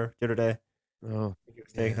updates there the other day. Oh, He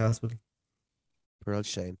was taken to hospital. poor old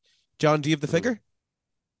Shane. John, do you have the figure?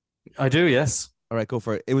 I do. Yes, All right, go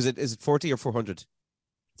for it. Is it 40 or 400?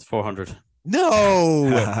 it's 400. No.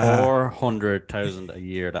 400,000 a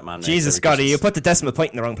year that man makes. Jesus, every Scotty, you Christmas. put the decimal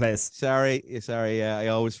point in the wrong place. Sorry. Yeah, I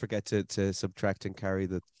always forget to subtract and carry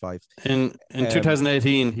the 5. In Um,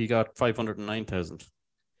 2018, he got 509,000.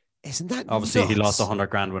 Isn't that Obviously, he nuts? lost 100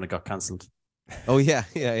 grand when it got cancelled. Oh yeah.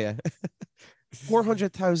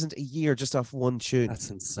 400,000 a year just off one tune. That's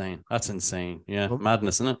insane. Yeah, Well-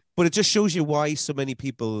 madness, isn't it? But it just shows you why so many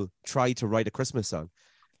people try to write a Christmas song.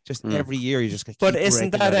 Just every year, you just keep But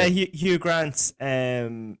isn't breaking that out. Hugh Grant's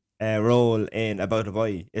role in About a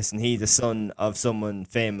Boy? Isn't he the son of someone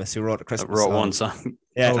famous who wrote a I Christmas wrote song? one song.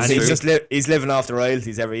 Yeah, Oh, and true. he's just he's living off the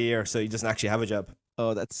royalties every year, so he doesn't actually have a job.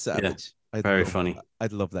 Oh, that's savage. Very funny.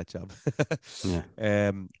 I'd love that job.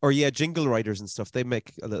 Yeah. Or jingle writers and stuff. They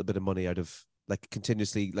make a little bit of money out of like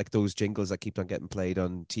continuously like those jingles that keep on getting played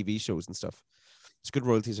on TV shows and stuff. It's good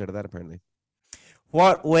royalties out of that apparently.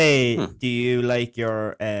 What way do you like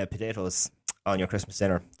your potatoes on your Christmas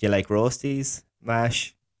dinner? Do you like roasties,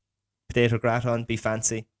 mash, potato gratin, be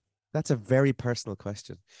fancy? That's a very personal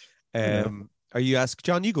question. Yeah. Are you asked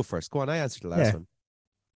John? You go first. Go on. I answered the last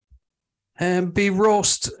one. Be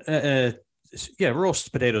roast.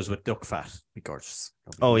 Roast potatoes with duck fat. Be gorgeous.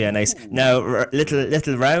 Oh yeah, nice. Now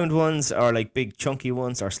little round ones, or like big chunky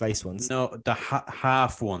ones, or sliced ones. No, the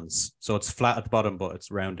half ones. So it's flat at the bottom, but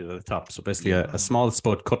it's rounded at the top. So basically, a small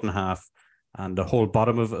spud cut in half, and the whole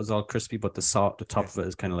bottom of it is all crispy, but the top of it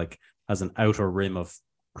is kind of like has an outer rim of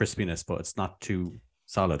crispiness, but it's not too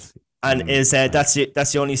solid. And is that's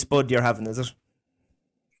the only spud you're having, is it?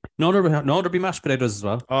 No, there'll be mashed potatoes as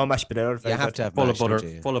well. Oh, mashed potato. You have to have Full mash, of butter,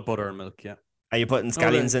 don't you? full of butter and milk. Yeah. Are you putting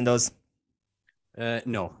scallions in those?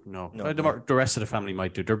 No. No. The rest of the family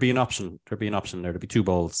might do. There'll be an option. There'll be 2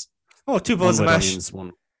 bowls. Oh, 2 One bowls of with mash. onions,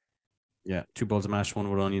 one. Yeah, 2 bowls of mash, one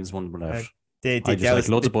with onions, one without. They I just like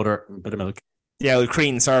loads of butter and a bit of milk. the old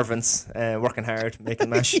Crean servants working hard making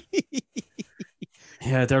mash.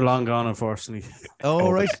 Yeah, they're long gone, unfortunately. Oh,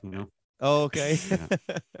 COVID, right. you know? Oh, okay.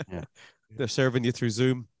 Yeah. They're serving you through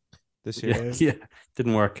Zoom this year. Yeah,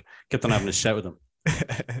 didn't work. Kept on having a shout with them.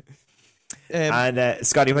 And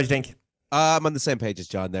Scotty, what do you think? I'm on the same page as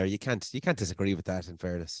John there. You can't disagree with that. In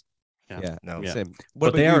fairness, Yeah. No. Yeah. same.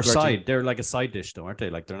 But they about are you, a Bertie? side. They're like a side dish, though, aren't they?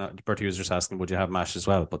 Like they're not. Bertie was just asking, would you have mash as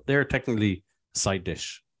well? But they're technically a side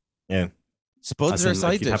dish. Yeah. Spuds As are a in, like,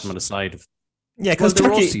 side you'd have dish. them on the side. Yeah, because the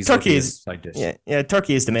roasties would turkey be a is side dish.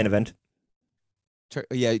 turkey is the main event.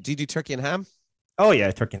 Yeah, do you do turkey and ham? Oh yeah,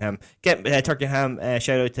 turkey and ham. Get turkey and ham.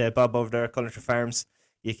 Shout out to Bob over there, Culture Farms.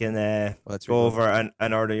 You can That's go really over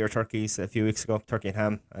and order your turkeys a few weeks ago, turkey and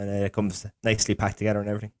ham, and it comes nicely packed together and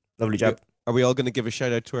everything. Lovely job. Are we all going to give a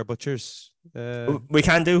shout out to our butchers? We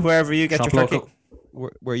can do wherever you get Shop your turkey.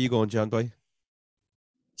 local. Where are you going, John Boy?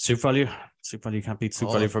 Soup value. Soup value can't beat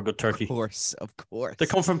soup value for a good turkey. Of course. They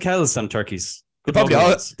come from Kells and turkeys. They Good probably local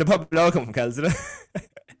all ones. come from Kells, didn't it?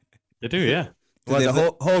 They do, yeah. Do Was they it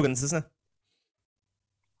have Hogan's, isn't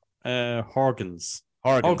it? Horgans.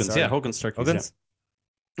 Hogan's, Yeah, Hogan's turkeys. Hogan's.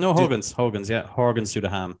 Yeah. No, Hogan's, yeah. Horgans do the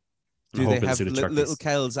ham. Do and they Hogan's have do the turkeys. little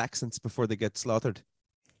Kells accents before they get slaughtered?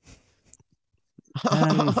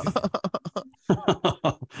 Um,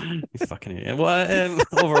 you fucking idiot. Well,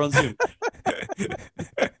 over on Zoom.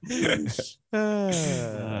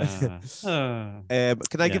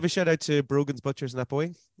 Can I give a shout out to Brogan's Butchers and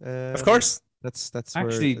Apoy? Of course. That's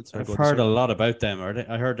Actually, that's where I've I'm going heard this a year. lot about them.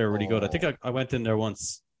 I heard they're really good. I think I went in there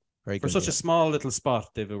once. Very For good, such yeah. a small little spot,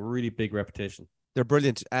 they have a really big reputation. They're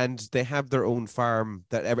brilliant, and they have their own farm.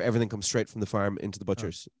 That everything comes straight from the farm into the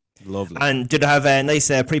butchers. Lovely. And do they have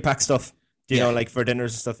nice pre-packed stuff? Do you Yeah. know, like for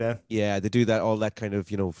dinners and stuff? Yeah. Yeah, they do that. All that kind of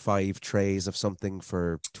 5 trays of something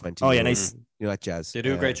for 20. Oh yeah, euros. nice. That jazz. They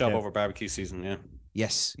do a great job yeah. over barbecue season, yeah.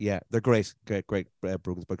 Yes, yeah, they're great,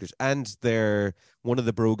 Brogan's Butchers, and they're one of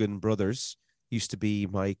the Brogan brothers. Used to be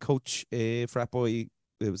my coach for Apoy.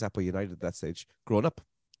 It was Apoy United at that stage. Growing up,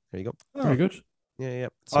 there you go. Very good. Yeah.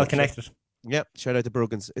 All connected. Yeah, shout out to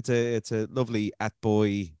Brogan's. It's a lovely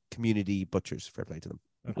Atboy community butchers. Fair play to them.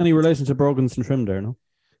 Any relation to Brogan's and Trim there, no?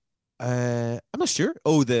 I'm not sure.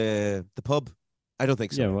 Oh, the pub. I don't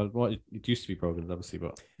think so. Yeah, well, it used to be Brogan's, obviously,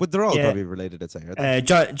 but But they're all Yeah. probably related, I'd say. Aren't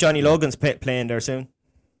they? Johnny Logan's playing there soon.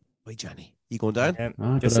 Wait, Johnny, you going down?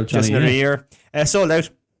 good Just old Johnny, another yeah. year. Sold out.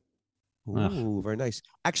 Oh, very nice.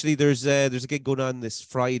 Actually, there's a gig going on this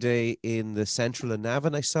Friday in the Central in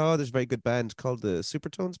Navan. I saw there's a very good band called the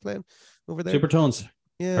Supertones playing over there. Supertones.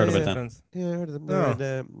 Yeah, Heard about yeah. them. Yeah, I heard of them. Oh.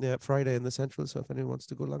 They're in, Friday in the Central. So if anyone wants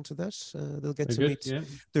to go along to that, they'll get Very to good, meet. yeah.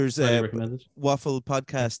 There's Highly a recommended. Waffle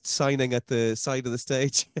podcast signing at the side of the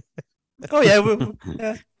stage. Oh yeah,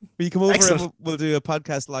 yeah. Will you come over Excellent. and we'll do a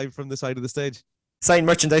podcast live from the side of the stage? Sign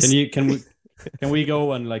merchandise. Can we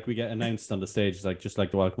go and like we get announced on the stage, like just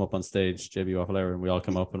like the welcome up on stage, JB Waffle Hour, and we all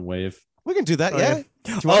come up and wave? We can do that, yeah.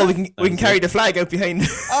 We can carry the flag out behind.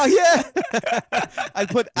 Oh yeah. I'll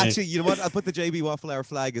put actually, you know what? I'll put the JB Waffle Hour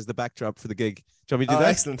flag as the backdrop for the gig. Do you want me to do that?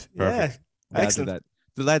 Excellent. Perfect. Yeah. Excellent. That.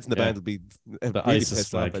 The lads in the band will be The really ISIS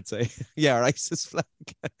pissed flag. off, I'd say. Yeah, our ISIS flag.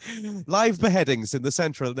 Live beheadings in the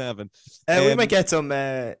central Navan. We might get some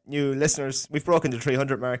new listeners. We've broken the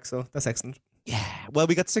 300 mark, so that's excellent. Yeah, well,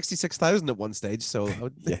 we got 66,000 at one stage, so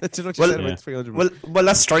that's what you Well, said about yeah. 300. Well,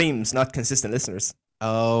 that's streams, not consistent listeners.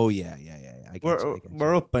 Oh yeah. I get you.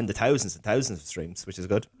 We're up in the thousands and thousands of streams, which is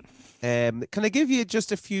good. Can I give you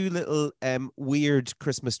just a few little weird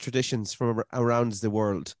Christmas traditions from around the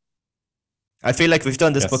world? I feel like we've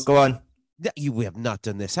done this, Yes. but go on. We have not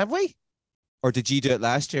done this, have we? Or did you do it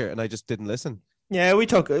last year and I just didn't listen? Yeah, we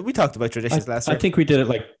talked about traditions last year. I think we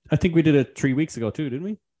did it 3 weeks ago too, didn't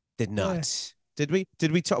we? Did not. Did we?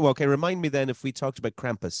 Did we talk? Well, okay, remind me then if we talked about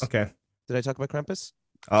Krampus. Okay. Did I talk about Krampus?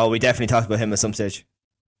 Oh, we definitely talked about him at some stage.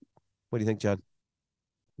 What do you think, John?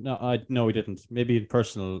 No, we didn't. Maybe in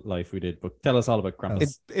personal life we did, but tell us all about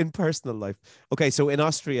Krampus. In personal life. Okay, so in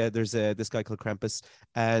Austria, there's this guy called Krampus,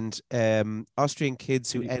 and Austrian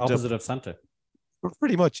kids who The end opposite up of Santa.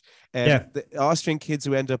 pretty much. Yeah. The Austrian kids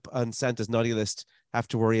who end up on Santa's naughty list have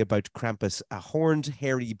to worry about Krampus, a horned,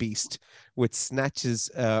 hairy beast with snatches,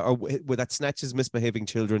 that snatches misbehaving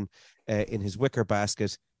children in his wicker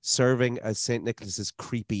basket, serving as Saint Nicholas's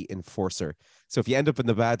creepy enforcer. So if you end up in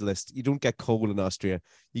the bad list, you don't get coal in Austria;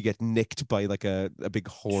 you get nicked by like a big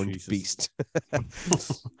horned Jesus. beast.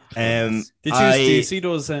 Do you see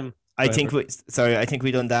those? I think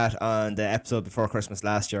we done that on the episode before Christmas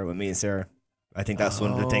last year with me and Sarah. I think that's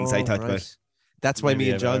one of the things I talked about. That's why me Maybe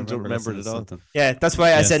and John I don't remember it listening at to all. something. Yeah, that's why I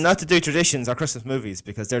Yes. said not to do traditions or Christmas movies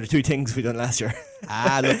because they're the two things we done last year.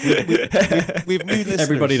 Look, we've new listeners.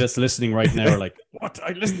 Everybody that's listening right now are like, "What?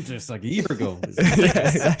 I listened to this like a year ago."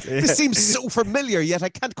 This seems so familiar, yet I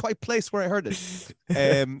can't quite place where I heard it.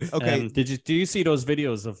 Okay, Do you see those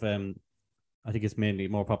videos of I think it's mainly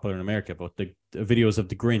more popular in America, but the videos of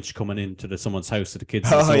the Grinch coming into someone's house at the kids.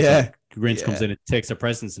 Oh, yeah. Grinch comes in and takes their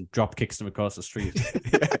presents and drop kicks them across the street.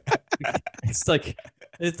 It's like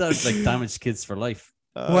damaged kids for life.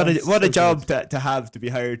 What a so job good. to have to be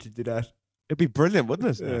hired to do that. It'd be brilliant,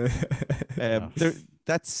 wouldn't it? Uh,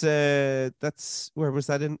 That's where was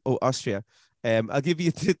that in? Oh, Austria. I'll give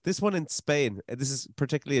you this one in Spain. This is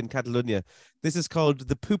particularly in Catalonia. This is called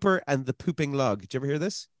the Pooper and the Pooping Log. Did you ever hear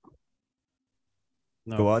this?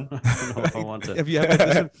 No. Go on. I don't know if I want to. Have you heard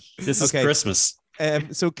this one? This is Okay. Christmas.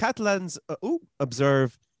 So Catalans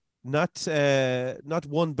observe not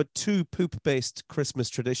one but two poop-based Christmas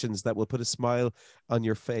traditions that will put a smile on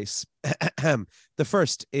your face. The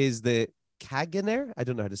first is the Caganer. I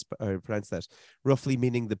don't know how to pronounce that. Roughly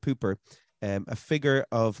meaning the pooper, a figure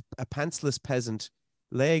of a pantsless peasant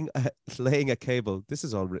laying a cable. This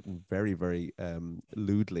is all written very, very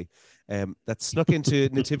lewdly. That snuck into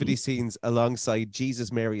nativity scenes alongside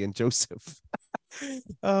Jesus, Mary, and Joseph.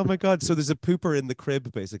 Oh my God! So there's a pooper in the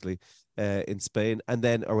crib, basically, in Spain, and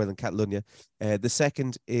then, in Catalonia. The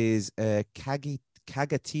second is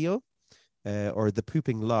cagatillo, or the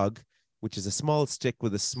pooping log, which is a small stick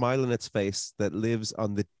with a smile on its face that lives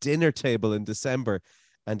on the dinner table in December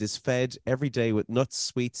and is fed every day with nuts,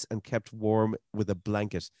 sweets, and kept warm with a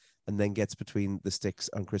blanket, and then gets between the sticks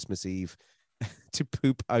on Christmas Eve to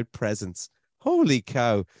poop out presents. Holy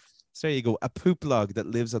cow! So there you go, a poop log that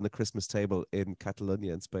lives on the Christmas table in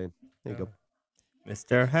Catalonia in Spain. There you go.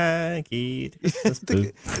 Mr. Hanky.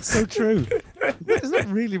 It's so true. Isn't that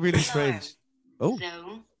really, really strange? Oh,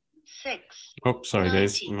 Zone 6. Oh, sorry,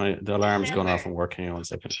 guys. The alarm's going off and working. Hang on 1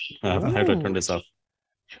 second. How do I turn this off?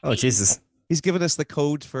 Oh, Jesus. he's given us the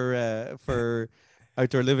code for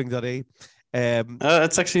outdoorliving.ie.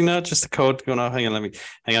 It's actually not just the code going off.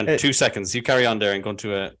 Hang on 2 seconds. You carry on there and go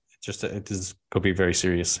into this could be very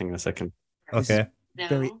serious. Hang on a second. Okay.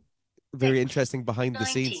 Very, very interesting behind the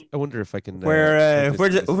scenes. I wonder if I can. Where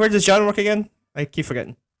does John work again? I keep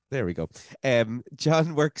forgetting. There we go.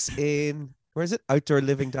 John works in, where is it?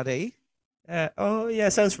 Outdoorliving.ie. Oh yeah,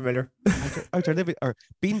 sounds familiar. Outdoor living or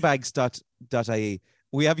beanbags.ie.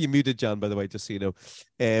 We have you muted, John, by the way, just so you know.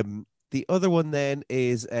 The other one then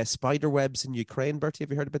is spider webs in Ukraine. Bertie,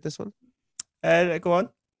 have you heard about this one? Go on.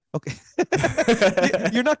 Okay.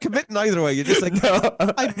 You're not committing either way. You're just like, No.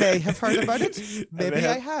 I may have heard about it. Maybe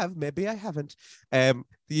I have. have. Maybe I haven't. The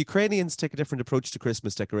Ukrainians take a different approach to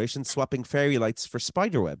Christmas decorations, swapping fairy lights for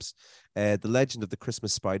spider webs. The legend of the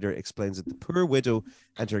Christmas spider explains that the poor widow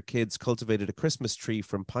and her kids cultivated a Christmas tree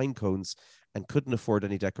from pine cones and couldn't afford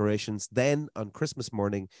any decorations. Then on Christmas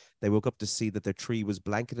morning, they woke up to see that their tree was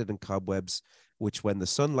blanketed in cobwebs, which when the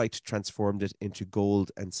sunlight transformed it into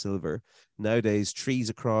gold and silver. Nowadays, trees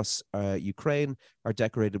across Ukraine are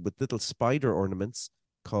decorated with little spider ornaments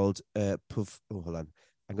called hold on.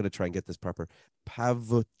 I'm going to try and get this proper.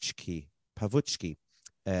 Pavuchki,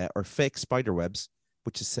 or fake spider webs,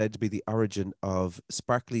 which is said to be the origin of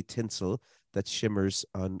sparkly tinsel that shimmers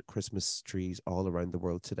on Christmas trees all around the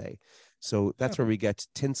world today. So that's where we get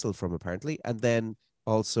tinsel from, apparently. And then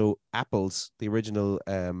also apples, the original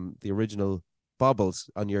baubles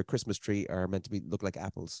on your Christmas tree are meant to look like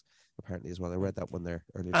apples, apparently, as well. I read that one there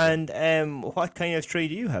earlier. And what kind of tree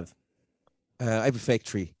do you have? I have a fake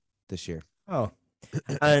tree this year. Oh.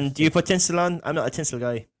 And do you put tinsel on? I'm not a tinsel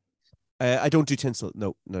guy. I don't do tinsel.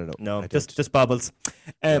 No. Just baubles.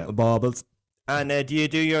 Baubles. And do you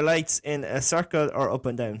do your lights in a circle or up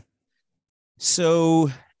and down?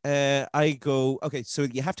 So I go, okay, so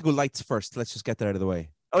you have to go lights first. Let's just get that out of the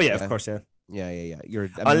way. Oh, yeah, of course, yeah. Yeah.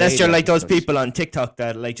 Unless you're like those people on TikTok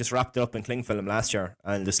that like just wrapped it up in cling film last year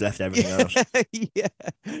and just left everything out. Yeah.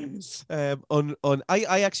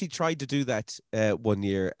 I actually tried to do that 1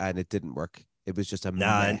 year and it didn't work. It was just a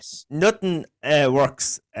mess. Nothing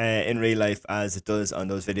works in real life as it does on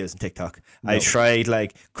those videos on TikTok. No. I tried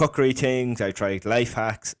like cookery things. I tried life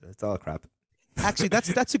hacks. It's all crap. Actually, that's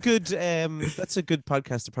a good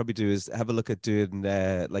podcast to probably do, is have a look at doing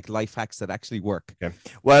like life hacks that actually work. Okay.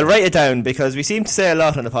 Well, write it down, because we seem to say a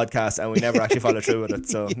lot on the podcast and we never actually follow through with it.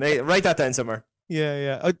 So write that down somewhere.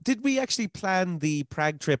 Yeah. Did we actually plan the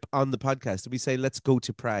Prague trip on the podcast? Did we say let's go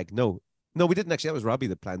to Prague? No, we didn't actually. That was Robbie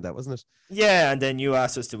that planned that, wasn't it? Yeah, and then you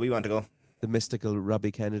asked us, do we want to go? The mystical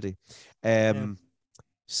Robbie Kennedy.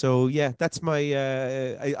 So yeah, that's my.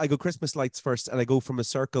 I go Christmas lights first, and I go from a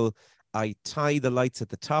circle. I tie the lights at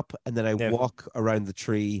the top, and then I walk around the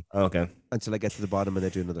tree. Okay. Until I get to the bottom, and I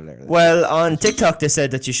do another layer. Well, on TikTok they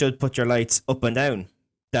said that you should put your lights up and down.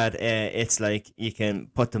 That it's like you can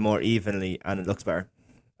put them more evenly, and it looks better.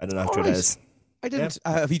 I don't know how true that is. I didn't.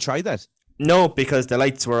 Have you tried that? No, because the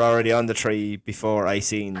lights were already on the tree before I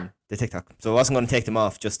seen the TikTok. So I wasn't going to take them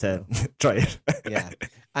off just to try it. Yeah.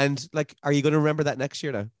 And like, are you going to remember that next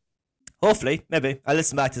year now? Hopefully, maybe. I'll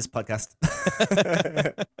listen back to this podcast.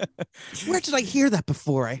 Where did I hear that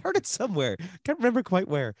before? I heard it somewhere. Can't remember quite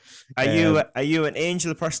where. Are you an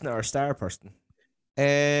angel person or a star person?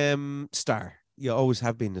 Star. You always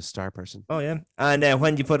have been a star person. Oh, yeah. And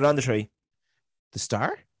when do you put it on the tree? The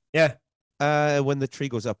star? Yeah. When the tree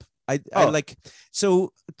goes up. I like,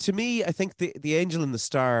 so to me, I think the angel and the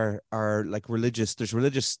star are like religious. There's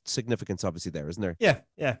religious significance obviously there, isn't there?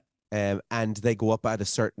 Yeah. And they go up at a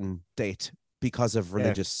certain date because of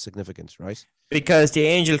religious significance, right? Because the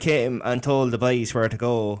angel came and told the boys where to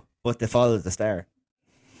go, but they followed the star.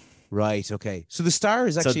 Right. Okay. So the star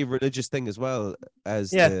is actually a religious thing as well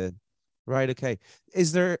as the. Right. Okay.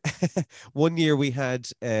 Is there 1 year we had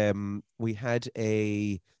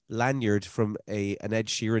a lanyard from an Ed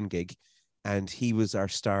Sheeran gig, and he was our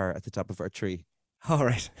star at the top of our tree. All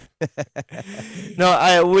right.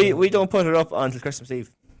 No, we don't put it up until Christmas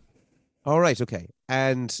Eve. All right. Okay.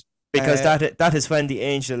 And because that is when the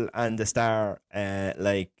angel and the star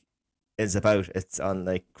is about. It's on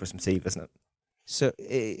like Christmas Eve, isn't it? So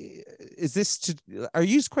is this are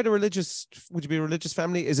you quite a religious, would you be a religious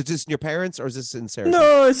family? Is it just in your parents, or is this in Sarah?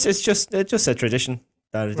 No, it's just a tradition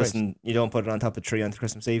that it doesn't, you don't put it on top of the tree on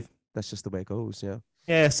Christmas Eve. That's just the way it goes, yeah.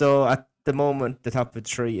 Yeah, so at the moment the top of the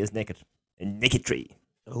tree is naked. A naked tree.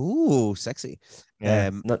 Oh, sexy. Yeah,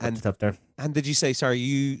 not at the top there. And did you say, sorry,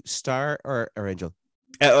 you star or angel?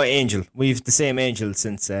 Angel. We've the same angel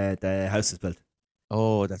since the house is built.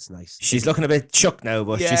 Oh, that's nice. She's looking a bit shook now,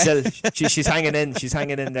 but she's still she's hanging in. She's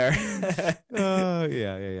hanging in there. Oh,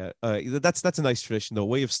 yeah. That's a nice tradition, though.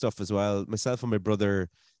 Way of stuff as well. Myself and my brother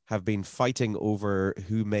have been fighting over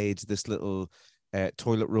who made this little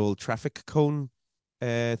toilet roll traffic cone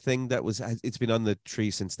thing it's been on the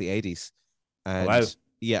tree since the 80s. And wow.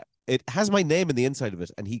 Yeah, it has my name in the inside of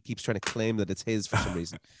it, and he keeps trying to claim that it's his for some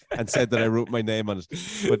reason, and said that I wrote my name on it.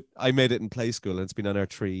 But I made it in play school, and it's been on our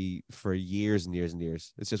tree for years and years and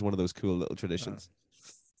years. It's just one of those cool little traditions.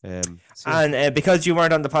 And because you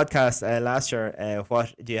weren't on the podcast last year,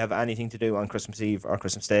 what do you have anything to do on Christmas Eve or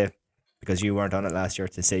Christmas Day? Because you weren't on it last year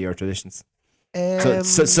to say your traditions.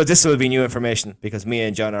 So this will be new information, because me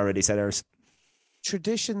and John already said ours.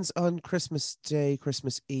 Traditions on Christmas Day,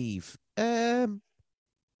 Christmas Eve.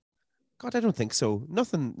 God, I don't think so.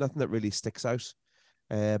 Nothing that really sticks out.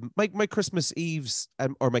 My Christmas Eves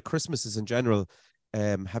or my Christmases in general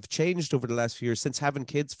have changed over the last few years since having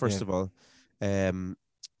kids. First of all,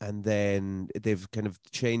 and then they've kind of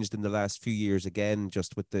changed in the last few years again,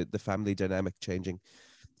 just with the family dynamic changing.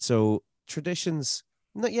 So traditions,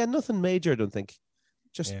 nothing major, I don't think.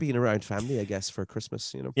 Just being around family, I guess, for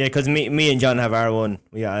Christmas, you know. Yeah, because me and John have our one.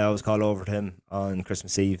 I always call over to him on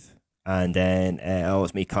Christmas Eve, and then I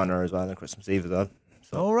always meet Connor as well on Christmas Eve as well.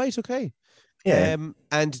 So. Oh, right, okay. Yeah.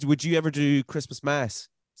 And would you ever do Christmas Mass?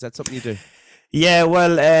 Is that something you do? Yeah,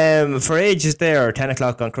 well, for ages there, 10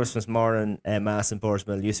 o'clock on Christmas morning, Mass in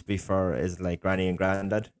Borsmill used to be for is like Granny and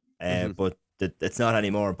Grandad, but it's not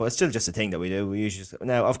anymore. But it's still just a thing that we do. We usually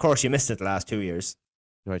now, of course, you missed it the last 2 years.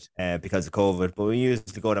 Right. Because of COVID, but we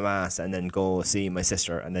used to go to Mass and then go see my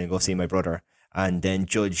sister and then go see my brother and then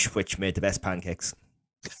judge which made the best pancakes.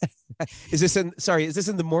 Is this in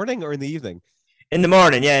the morning or in the evening? In the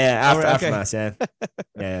morning, after Mass,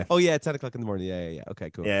 yeah. Oh yeah, 10 o'clock in the morning, yeah.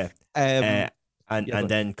 Okay, cool. Yeah. And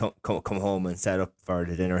then come home and set up for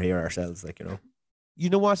the dinner here ourselves, like, you know.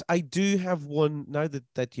 You know what? I do have one, now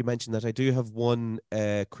that you mentioned that, I do have one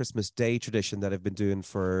Christmas Day tradition that I've been doing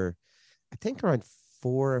for, I think, around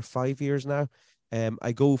 4 or 5 years now.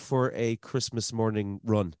 I go for a Christmas morning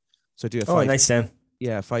run. So I do a nice Sam.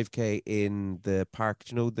 Yeah, 5K in the park.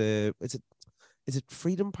 Do you know is it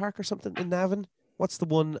Freedom Park or something in Navan? What's the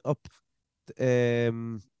one up the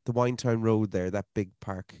Winetown Road there, that big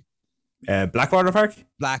park? Blackwater Park?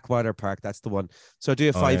 Blackwater Park, that's the one. So I do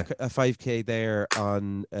a 5K there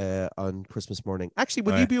on Christmas morning. Actually,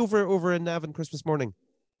 will you be over in Navan Christmas morning?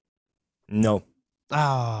 No.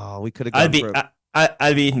 Oh, we could have gone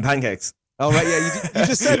I'll be eating pancakes. Oh, right, yeah. You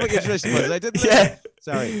just said what your tradition was. I didn't. Yeah.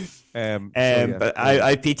 Sorry. But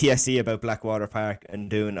I PTSD about Blackwater Park and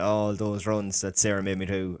doing all those runs that Sarah made me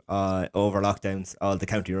do over lockdowns, all the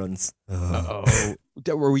county runs. Oh,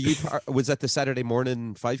 was that the Saturday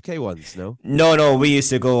morning 5K ones? No. No. We used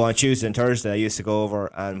to go on Tuesday and Thursday. I used to go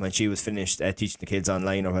over, and when she was finished teaching the kids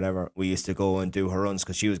online or whatever, we used to go and do her runs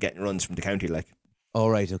because she was getting runs from the county, like. Oh,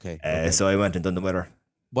 right. Okay. So I went and done them with her.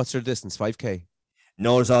 What's her distance? 5K.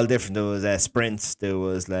 No, it was all different. There was sprints, there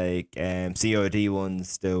was like COD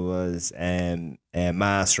ones, there was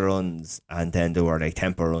mass runs, and then there were like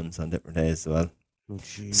tempo runs on different days as well. Oh,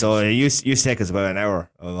 so it used to take us about an hour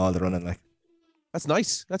of all the running. Like, that's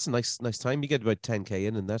nice. That's a nice time. You get about 10K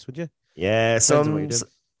in that, would you? Yeah, sometimes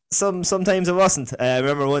it wasn't. I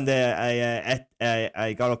remember one day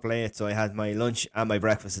I got up late, so I had my lunch and my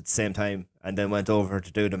breakfast at the same time, and then went over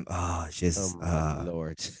to do them. Oh, Jesus. Oh, my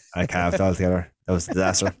Lord. I calved altogether. That was a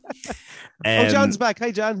disaster. John's back.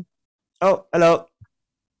 Hi, John. Oh, hello.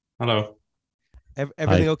 Hello.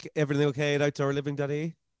 Everything okay? Everything okay at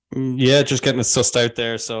outdoorliving.ie? Yeah, just getting it sussed out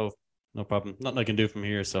there, so no problem. Nothing I can do from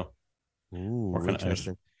here, so working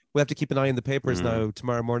interesting. We'll have to keep an eye on the papers now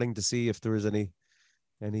tomorrow morning to see if there is any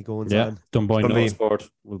goings on. Dunboyne Nose Board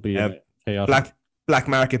will be chaotic. Black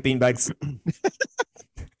market beanbags.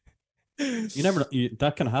 You never know.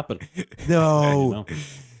 That can happen. No.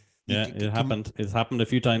 Yeah, it happened. It's happened a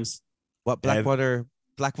few times. What, Blackwater?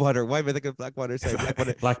 Why am I thinking Blackwater? Sorry,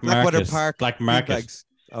 Blackwater Park. Black Market. Beanbags.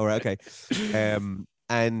 Oh, right, okay.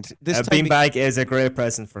 And this a beanbag is a great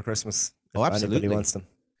present for Christmas. Oh, absolutely. Anybody wants them.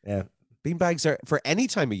 Yeah. Beanbags are for any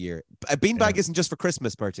time of year. A beanbag isn't just for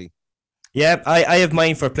Christmas, Bertie. Yeah, I have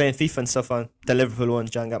mine for playing FIFA and stuff on. The Liverpool one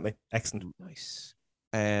John got me. Excellent. Nice.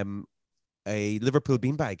 A Liverpool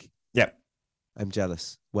beanbag. Yeah. I'm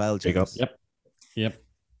jealous. Well, jealous. Yep.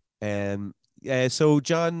 So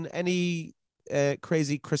John, any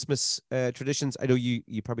crazy Christmas traditions? I know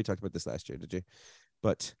you probably talked about this last year, did you?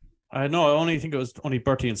 But I know. I only think it was only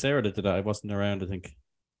Bertie and Sarah that did that. I wasn't around, I think,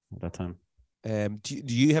 at that time. Do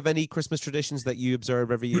you have any Christmas traditions that you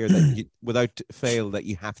observe every year that you, without fail, that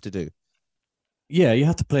you have to do? Yeah, you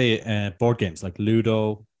have to play board games like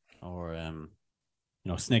Ludo or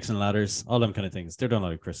Snakes and Ladders, all them kind of things. They're done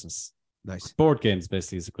out at Christmas. Nice. Board games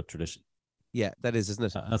basically is a good tradition. Yeah, that is, isn't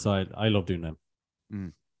it? That's why I love doing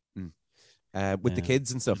them. With the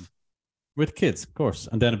kids and stuff. With kids, of course,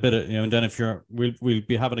 and then a bit of and then if we'll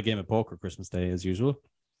be having a game of poker Christmas Day as usual.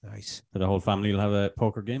 Nice. So the whole family will have a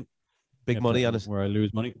poker game. Big money on it. Where I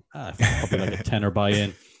lose money. Probably like a tenner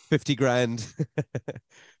buy-in. 50 grand.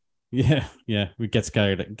 Yeah. We gets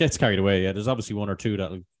carried away. Yeah, there's obviously one or two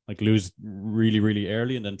that like lose really, really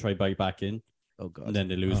early and then try buy back in. Oh god. And then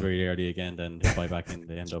they lose really early again. Then they buy back in.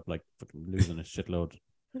 They end up like fucking losing a shitload.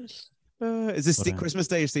 Is this Christmas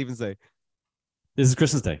Day or Stephen's Day? This is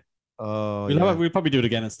Christmas Day. Oh, we'll probably do it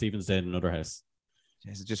again on Stephen's Day in another house.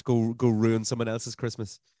 Yeah, so just go ruin someone else's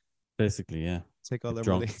Christmas. Basically, yeah. Take all their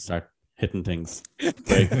drunk, money. start hitting things,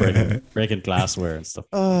 breaking glassware and stuff.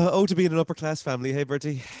 To be in an upper class family, hey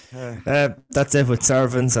Bertie. That's it with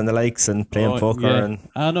servants and the likes and playing poker and.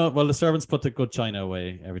 No, well, the servants put the good china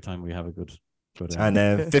away every time we have a good.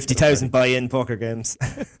 And 50,000 buy-in poker games.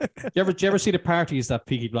 Do you ever see the parties that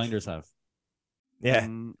Peaky Blinders have? Yeah.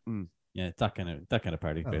 Yeah, that kind of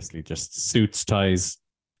party, basically. Just suits, ties,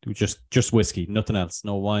 just whiskey, nothing else.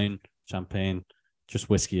 No wine, champagne, just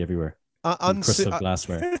whiskey everywhere. Crystal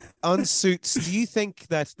glassware. On suits, do you think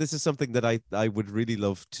that this is something that I would really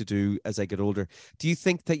love to do as I get older? Do you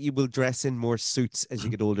think that you will dress in more suits as you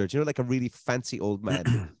get older? Do you know, like a really fancy old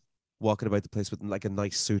man walking about the place with like a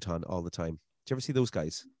nice suit on all the time? Do you ever see those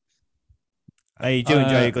guys? I do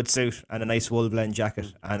enjoy a good suit and a nice wool blend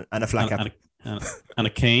jacket and a flat cap. And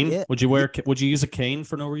a cane. Yeah. Would you use a cane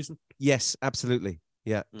for no reason? Yes, absolutely.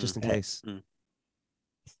 Yeah, just in case.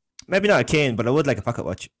 Maybe not a cane, but I would like a pocket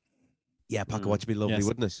watch. Yeah, pocket watch would be lovely,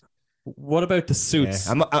 wouldn't it? What about the suits?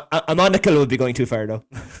 Yeah. A monocle would be going too far, though.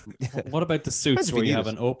 What about the suits where you have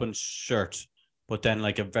an open shirt, but then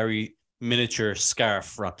like a very miniature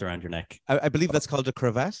scarf wrapped around your neck? I believe that's called a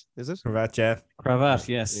cravat, is it? Cravat, yeah. Cravat,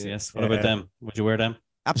 yes. What about them? Would you wear them?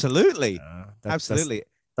 Absolutely. Absolutely.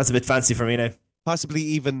 That's a bit fancy for me now. Possibly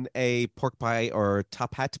even a pork pie or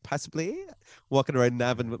top hat, possibly. Walking around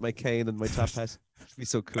Navan with my cane and my top hat. It'd be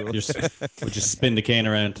so cool. Would just spin the cane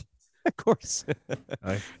around? Of course.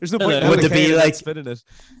 There's no point would it be like spinning it.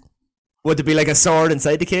 Would it be like a sword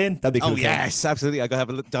inside the cane? That'd be cool. Oh, yes, absolutely. I gotta have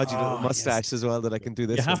a dodgy little mustache as well that I can do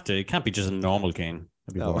this. You have to. It can't be just a normal cane.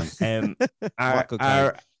 That'd be boring.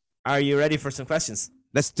 Are you ready for some questions?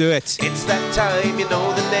 Let's do it. It's that time, you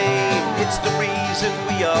know the name. It's the reason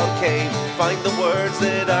we all came. Find the words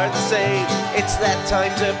that are the same. It's that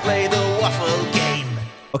time to play the waffle game.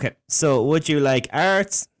 Okay, so would you like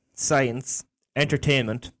arts, science,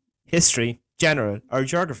 entertainment, history, general, or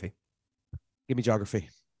geography? Give me geography.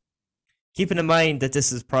 Keeping in mind that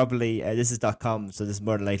this is probably this is .com, so this is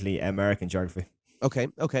more than likely American geography. Okay.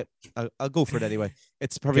 I'll go for it anyway.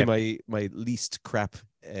 It's probably my least crap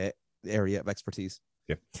area of expertise.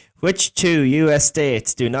 Yeah. Which two U.S.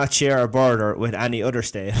 states do not share a border with any other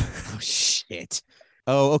state? Oh shit.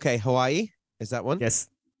 Oh, okay. Hawaii, is that one? Yes.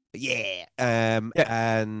 Yeah. And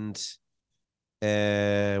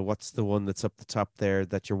what's the one that's up the top there?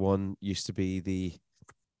 That your one used to be the.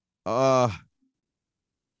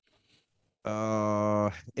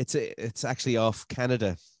 It's actually off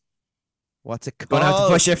Canada. What's it called? Gonna have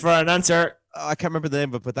to push it for an answer. I can't remember the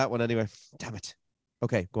name, but that one anyway. Damn it.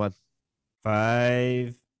 Okay, go on.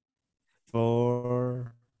 5,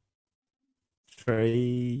 4,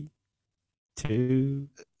 3, 2.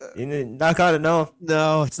 Not got it. No,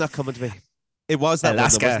 it's not coming to me. It was that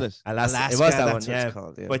Alaska. one, though, wasn't it? Alaska. It was that one. Yeah.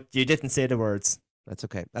 Called, yeah. But you didn't say the words. That's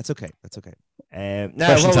okay. Now, question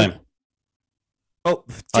time.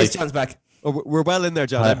 John's back. Oh, we're well in there,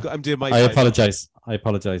 John. I'm doing my. I apologize.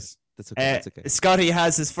 That's okay. That's okay. Scotty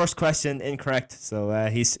has his first question incorrect, so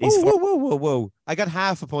he's. Whoa! I got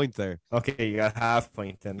half a point there. Okay, you got half a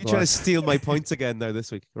point then. You're trying to steal my points again now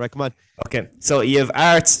this week. Right, come on. Okay, so you have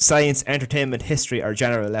arts, science, entertainment, history, or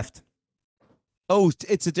general left. Oh,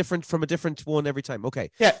 it's from a different one every time. Okay.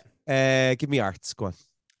 Yeah. Give me arts. Go on.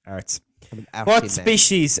 Arts. What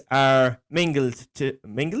species are mingled to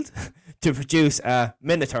produce a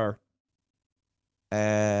minotaur?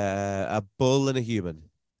 A bull and a human.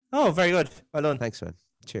 Oh, very good. Well done. Thanks, man.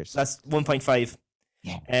 Cheers. That's 1.5.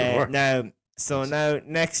 Yeah. Now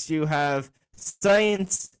next you have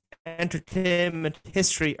science, entertainment,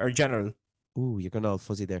 history, or general. Ooh, you're going all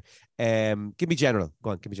fuzzy there. Give me general. Go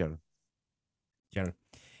on, give me general. General.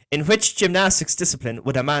 In which gymnastics discipline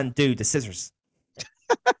would a man do the scissors?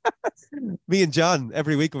 Me and John,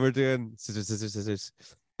 every week we're doing scissors.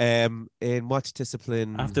 In what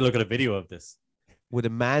discipline? I have to look at a video of this. Would a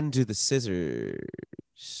man do the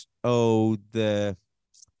scissors? Oh,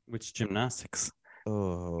 which gymnastics?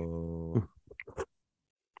 Oh.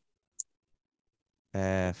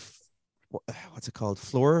 What's it called?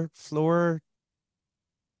 Floor?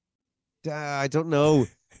 I don't know.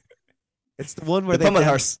 It's the one where the pummel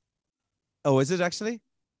horse. Oh, is it actually?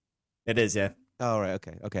 It is, yeah. Oh, right.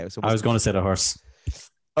 Okay. So I was going to say the horse.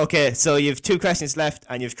 Okay, so you have 2 questions left,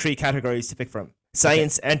 and you have 3 categories to pick from: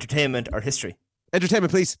 science, entertainment, or history.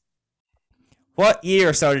 Entertainment, please. What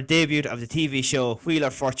year saw the debut of the TV show Wheel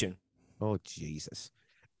of Fortune? Oh, Jesus.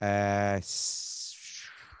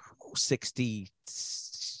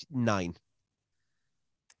 69.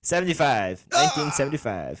 75.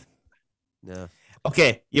 1975. No.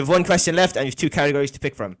 Okay, you have 1 question left, and you have 2 categories to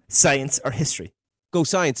pick from: science or history. Go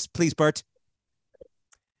science, please, Bert.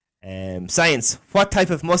 Science. What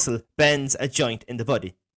type of muscle bends a joint in the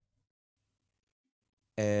body?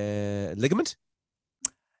 Ligament?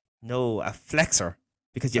 No, a flexor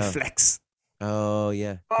because you Oh. flex. Oh,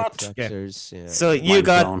 yeah. What? Hip flexors, yeah. So you Mind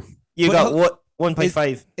got blown. Well, what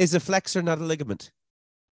 1.5. Is a flexor not a ligament?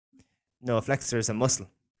 No, a flexor is a muscle.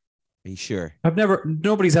 Are you sure?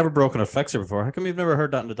 Nobody's ever broken a flexor before. How come you've never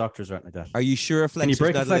heard that in the doctors or anything like that? Are you sure a flexor Can you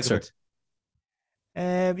break is a not flexor?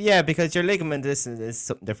 Yeah, because your ligament is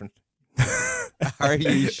something different. Are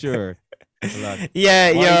you sure? Hold on.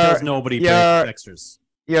 Yeah, Why does nobody break your- flexors?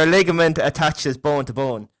 your ligament attaches bone to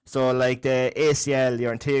bone. So like the ACL,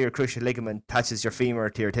 your anterior cruciate ligament attaches your femur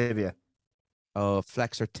to your tibia. Oh,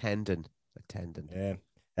 flexor tendon. A tendon. Yeah.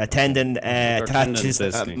 A tendon tendon attaches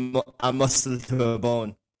says a, me. a muscle to a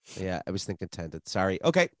bone. Yeah, I was thinking tendon. Sorry.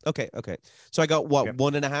 Okay. So I got what, Okay.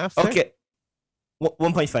 1.5? there? Okay.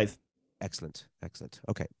 1.5. Excellent.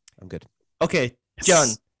 Okay, I'm good. Okay, Yes. John.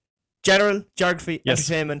 General, geography, Yes.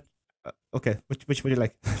 entertainment. Okay, which would you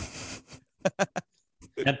like?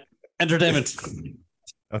 Entertainment.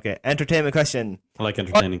 Okay, entertainment question. I like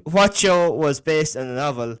entertaining. What show was based on the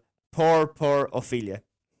novel Poor Ophelia?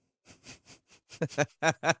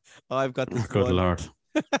 Oh, I've got this Good one. lord.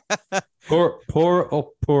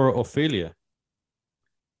 Poor Ophelia.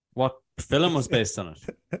 What film was based on it?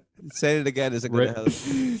 Say it again. Is it going to help?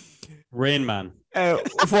 Rain Man.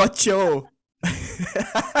 What show?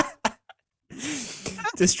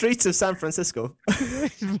 The Streets of San Francisco.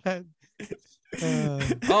 Man.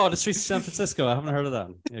 Oh, The Streets of San Francisco. I haven't heard of that.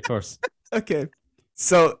 Yeah, of course. Okay,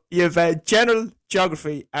 so you have general,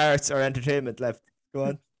 geography, arts, or entertainment left. Go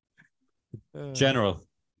on. General.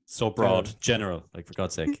 So broad. General. Like, for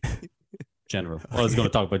God's sake. General. I was going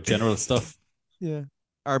to talk about general stuff. Yeah.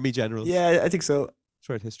 Army generals. Yeah, I think so.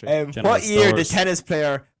 Throughout history. General What year did Stores. tennis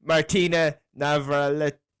player Martina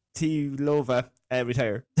Navratilova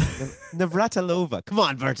retire? Navratilova. Come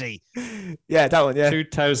on, Bertie. Yeah, that one. Yeah.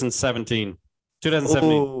 2017.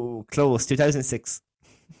 2017. Oh, close. 2006.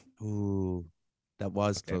 Ooh, that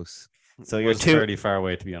was close. So It you're was two. fairly far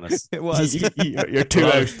away, to be honest. It was. You're two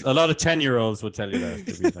out. A lot of 10-year-olds would tell you that.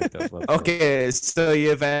 To be like that. Well, Okay, so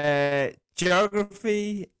you have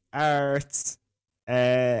geography, arts,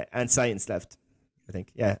 and science left. I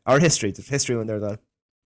think. Yeah, or history. There's history one there as well.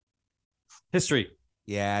 History.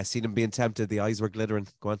 Yeah, I seen him being tempted. The eyes were glittering.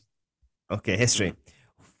 Go on. Okay, history.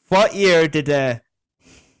 What year did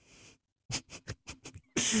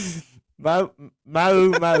Mao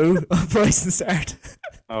uprising start?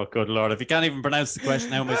 Oh, good lord. If you can't even pronounce the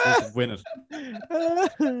question, how am I supposed to win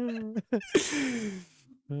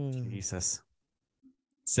it? Jesus.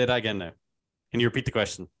 Say that again now. Can you repeat the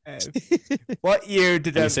question? What year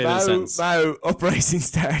did Can you say it in a the sentence? Mao uprising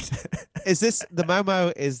start? Is this the Mau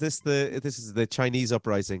Mau? This is the Chinese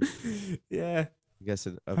uprising? Yeah, I guess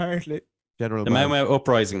of apparently. General The Mau Mao. Mau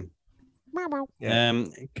uprising. Yeah.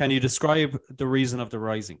 Can you describe the reason of the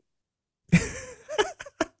rising? Can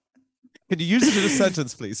you use it in a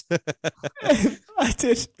sentence, please? I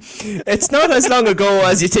did. It's not as long ago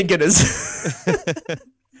as you think it is.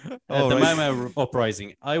 Oh, The right. Mau Mau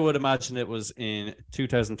uprising. I would imagine it was in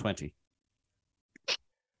 2020.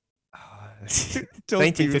 Don't be-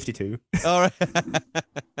 1952. All right.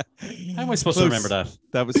 How am I supposed to remember that?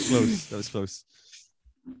 That was close. That was close.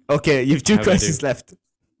 Okay, you've two How did I questions do? left.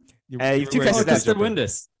 You- You've two where questions did I left. still win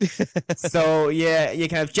this. So yeah, you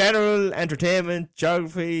can have general, entertainment,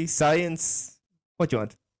 geography, science. What do you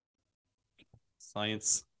want?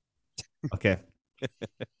 Science. Okay.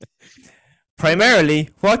 Primarily,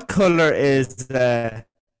 what color is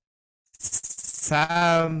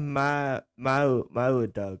Mao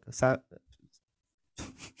dog?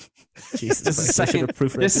 Jesus, This is Christ, I should second. have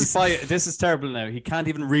proofread This is terrible now. He can't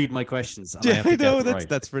even read my questions. And I Yeah, have to I get know it that's right.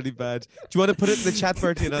 that's really bad. Do you want to put it in the chat,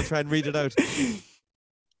 Bertie, and I'll try and read it out?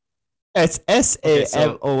 It's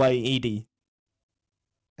SAMOYED.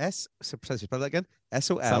 So spell that again.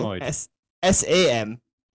 SOL. Samoyed. SAMOYED.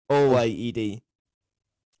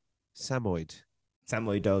 Samoid.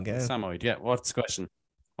 Samoyed dog. Yeah. Samoyed. Yeah. What's the question?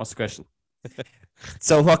 What's the question?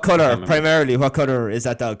 So what color? remember. Primarily, what color is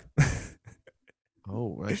that dog?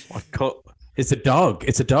 Oh right. What It's a dog.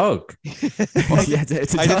 It's a dog. Yeah,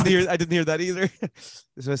 it's a I dog. didn't hear that either.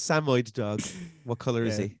 It's a Samoid dog. What color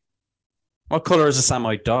is Yeah. he? What color is a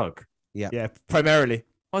Samoyed dog? Yeah, primarily.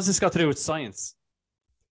 What's this got to do with science?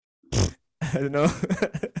 I don't know.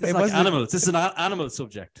 It's like wasn't- animals. This is an animal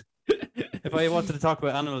subject. If I wanted to talk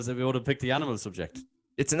about animals, I would have picked the animal subject.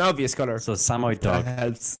 It's an obvious color. So Samoyed That dog.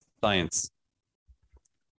 helps. Science.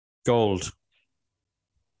 Gold.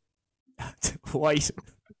 White.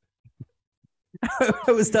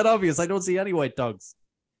 How is that obvious? I don't see any white dogs.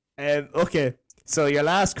 Okay. So your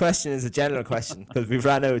last question is a general question because we've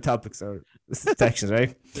ran out of topics or sections,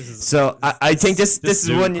 right? I think this is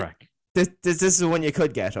one. This is the one you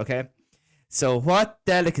could get. Okay. So what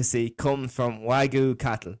delicacy comes from Wagyu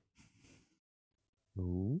cattle?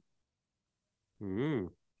 Ooh.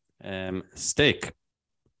 Steak.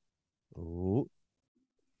 Ooh.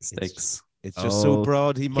 Steaks. It's just so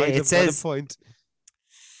broad. He might have got a point.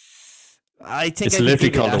 I think it's literally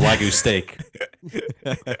called a Wagyu steak.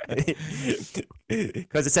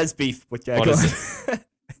 Because it says beef, but yeah. What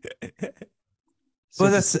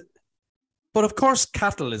is it? But of course,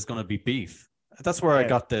 cattle is going to be beef. That's where I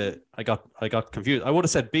got confused. I would have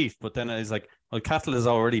said beef, but then it's like, well, cattle is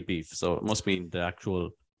already beef, so it must mean the actual.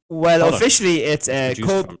 Well, product. Officially,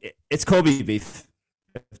 it's Kobe beef.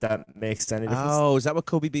 If that makes any difference. Oh, is that what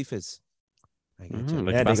Kobe beef is? Like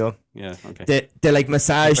there you go. Yeah, okay. They like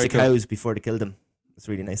massage Very the cows before they kill them. It's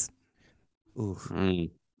really nice. Ooh,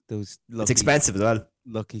 those lucky, it's expensive as well.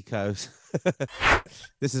 Lucky cows.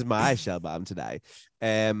 This is my shell bomb today.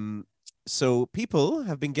 So people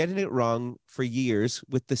have been getting it wrong for years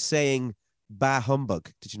with the saying "bah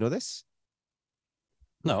humbug." Did you know this?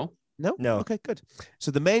 No. No. Okay, good. So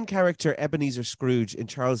the main character Ebenezer Scrooge in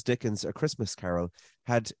Charles Dickens' A Christmas Carol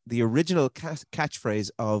had the original catchphrase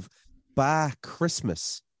of "bah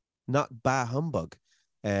Christmas," not "bah humbug."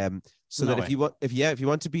 So that if you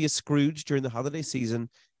want to be a Scrooge during the holiday season,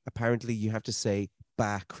 apparently you have to say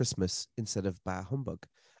 "bah Christmas" instead of "bah humbug."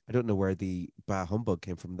 I don't know where the "bah humbug"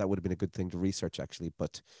 came from. That would have been a good thing to research, actually.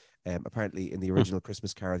 But apparently, in the original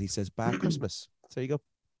Christmas Carol, he says "bah Christmas." So there you go.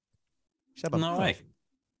 Shabba. No way.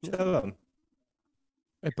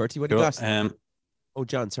 Right, Bertie, what do you got? Oh,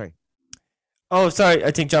 John, sorry. Oh, sorry. I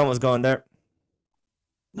think John was going there.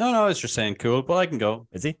 No, it's just saying cool, but I can go.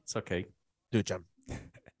 Is he? It's okay. Do it, John.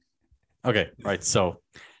 Okay, right. So,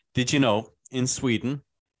 did you know in Sweden,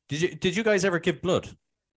 did you guys ever give blood?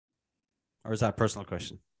 Or is that a personal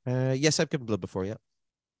question? Yes, I've given blood before, yeah.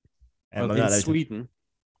 Well, in Sweden.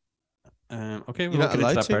 Okay, we'll You're not get into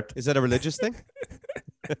allowed that to? part. Is that a religious thing?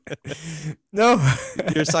 No.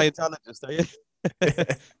 You're a Scientologist, are you?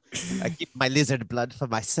 I keep my lizard blood for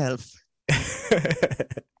myself.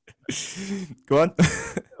 Go on.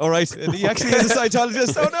 All right. And he actually is a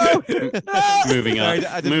Scientologist. Oh, no. Moving on.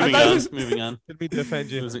 Sorry, Moving on. Didn't mean to offend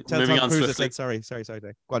you. Moving Tell Tom on Cruise I swiftly. said sorry.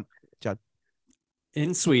 Go on, John.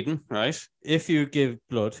 In Sweden, right? If you give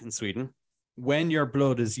blood in Sweden, when your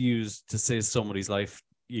blood is used to save somebody's life,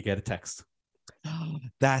 you get a text.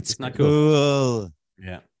 That's Isn't that cool.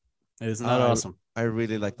 Yeah. Isn't that awesome? I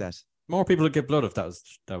really like that. More people would get blood if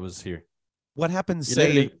that was here. What happens, You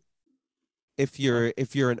say, literally- if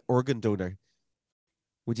you're an organ donor?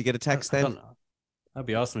 Would you get a text I then? don't know. That'd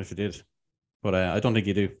be awesome if you did. But I don't think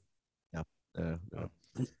you do. No.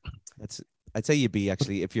 I'd say you'd be,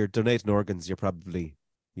 actually. If you're donating organs, you're probably,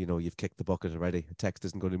 you've kicked the bucket already. A text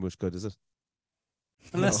isn't going to do much good, is it?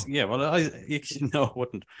 Unless, yeah, well, no, it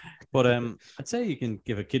wouldn't. But I'd say you can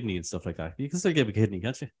give a kidney and stuff like that. You can still give a kidney,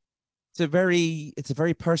 can't you? It's a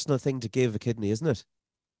very personal thing to give a kidney, isn't it?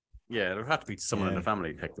 Yeah, there would have to be someone in the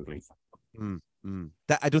family, technically.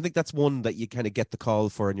 I don't think that's one that you kind of get the call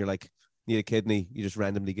for, and you're like, need a kidney. You just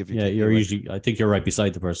randomly give your Yeah, kidney you're away. usually. I think you're right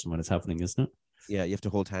beside the person when it's happening, isn't it? Yeah, you have to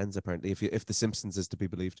hold hands apparently. If the Simpsons is to be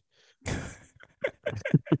believed.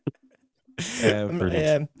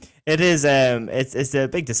 It is. It's a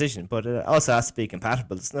big decision, but it also has to be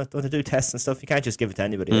compatible. It's not to do tests and stuff. You can't just give it to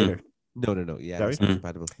anybody either. No. Yeah, Sorry? it's not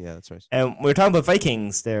compatible. Yeah, that's right. We were talking about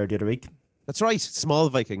Vikings there the other week. That's right. Small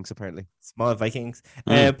Vikings, apparently. Small Vikings.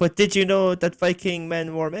 But did you know that Viking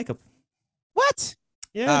men wore makeup? What?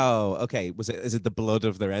 Yeah. Oh, okay. Is it the blood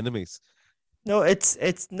of their enemies? No,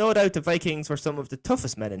 it's no doubt the Vikings were some of the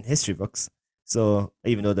toughest men in history books. So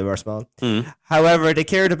even though they were small, however, they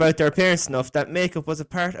cared about their appearance enough that makeup was a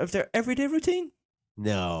part of their everyday routine.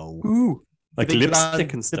 No. Ooh, like The big lipstick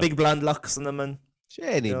blonde- and stuff. The big blonde locks on them and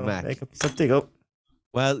Jenny Mac. makeup. So there you go.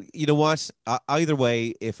 Well, you know what? Either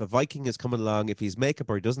way, if a Viking is coming along, if he's makeup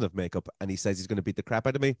or he doesn't have makeup, and he says he's going to beat the crap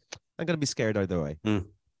out of me, I'm going to be scared either way.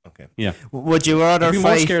 Okay. Yeah. Would you rather I'd be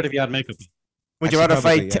more fight? scared if you had makeup. Would you Actually, rather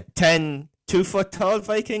probably, fight 10 2-foot tall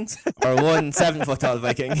Vikings or one 7-foot tall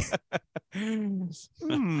Viking? That's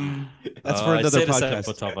for I'd another say the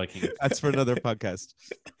 7-foot podcast. tall Viking. That's for another podcast.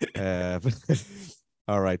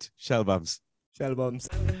 All right, shell bombs. Shell bombs.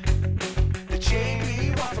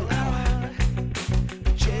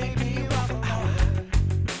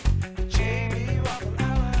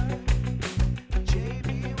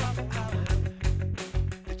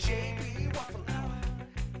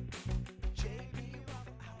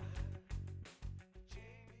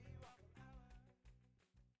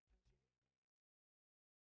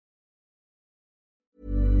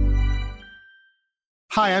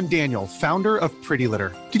 Hi, I'm Daniel, founder of Pretty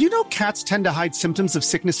Litter. Did you know cats tend to hide symptoms of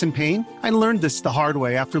sickness and pain? I learned this the hard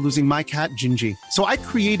way after losing my cat, Gingy. So I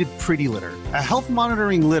created Pretty Litter, a health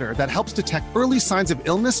monitoring litter that helps detect early signs of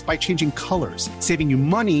illness by changing colors, saving you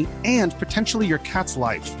money and potentially your cat's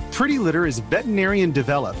life. Pretty Litter is veterinarian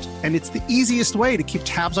developed, and it's the easiest way to keep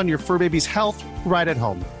tabs on your fur baby's health right at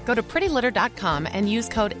home. Go to prettylitter.com and use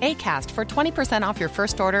code ACAST for 20% off your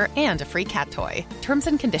first order and a free cat toy. Terms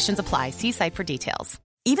and conditions apply. See site for details.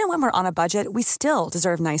 Even when we're on a budget, we still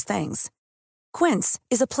deserve nice things. Quince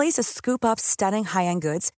is a place to scoop up stunning high-end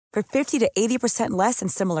goods for 50 to 80% less than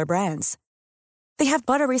similar brands. They have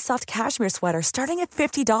buttery soft cashmere sweaters starting at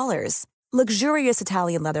 $50, luxurious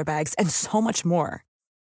Italian leather bags, and so much more.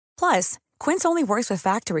 Plus, Quince only works with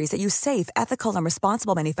factories that use safe, ethical, and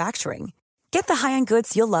responsible manufacturing. Get the high-end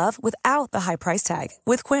goods you'll love without the high price tag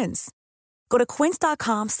with Quince. Go to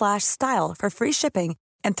quince.com/style for free shipping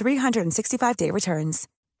and 365-day returns.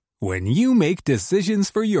 When you make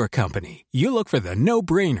decisions for your company, you look for the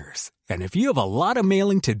no-brainers. And if you have a lot of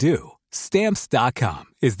mailing to do, Stamps.com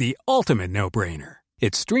is the ultimate no-brainer.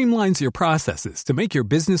 It streamlines your processes to make your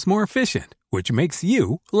business more efficient, which makes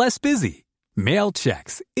you less busy. Mail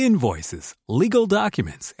checks, invoices, legal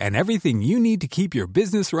documents, and everything you need to keep your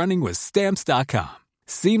business running with Stamps.com.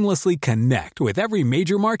 Seamlessly connect with every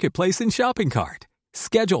major marketplace and shopping cart.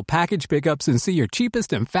 Schedule package pickups and see your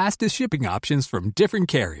cheapest and fastest shipping options from different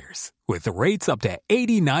carriers, with rates up to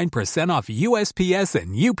 89% off USPS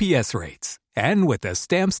and UPS rates. And with the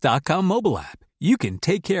Stamps.com mobile app, you can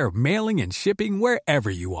take care of mailing and shipping wherever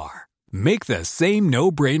you are. Make the same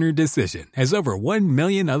no-brainer decision as over 1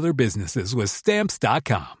 million other businesses with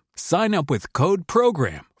Stamps.com. Sign up with code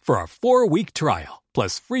PROGRAM for a 4-week trial,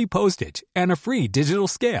 plus free postage and a free digital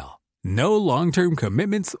scale. No long-term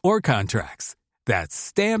commitments or contracts. That's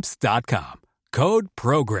Stamps.com. Code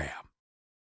PROGRAM.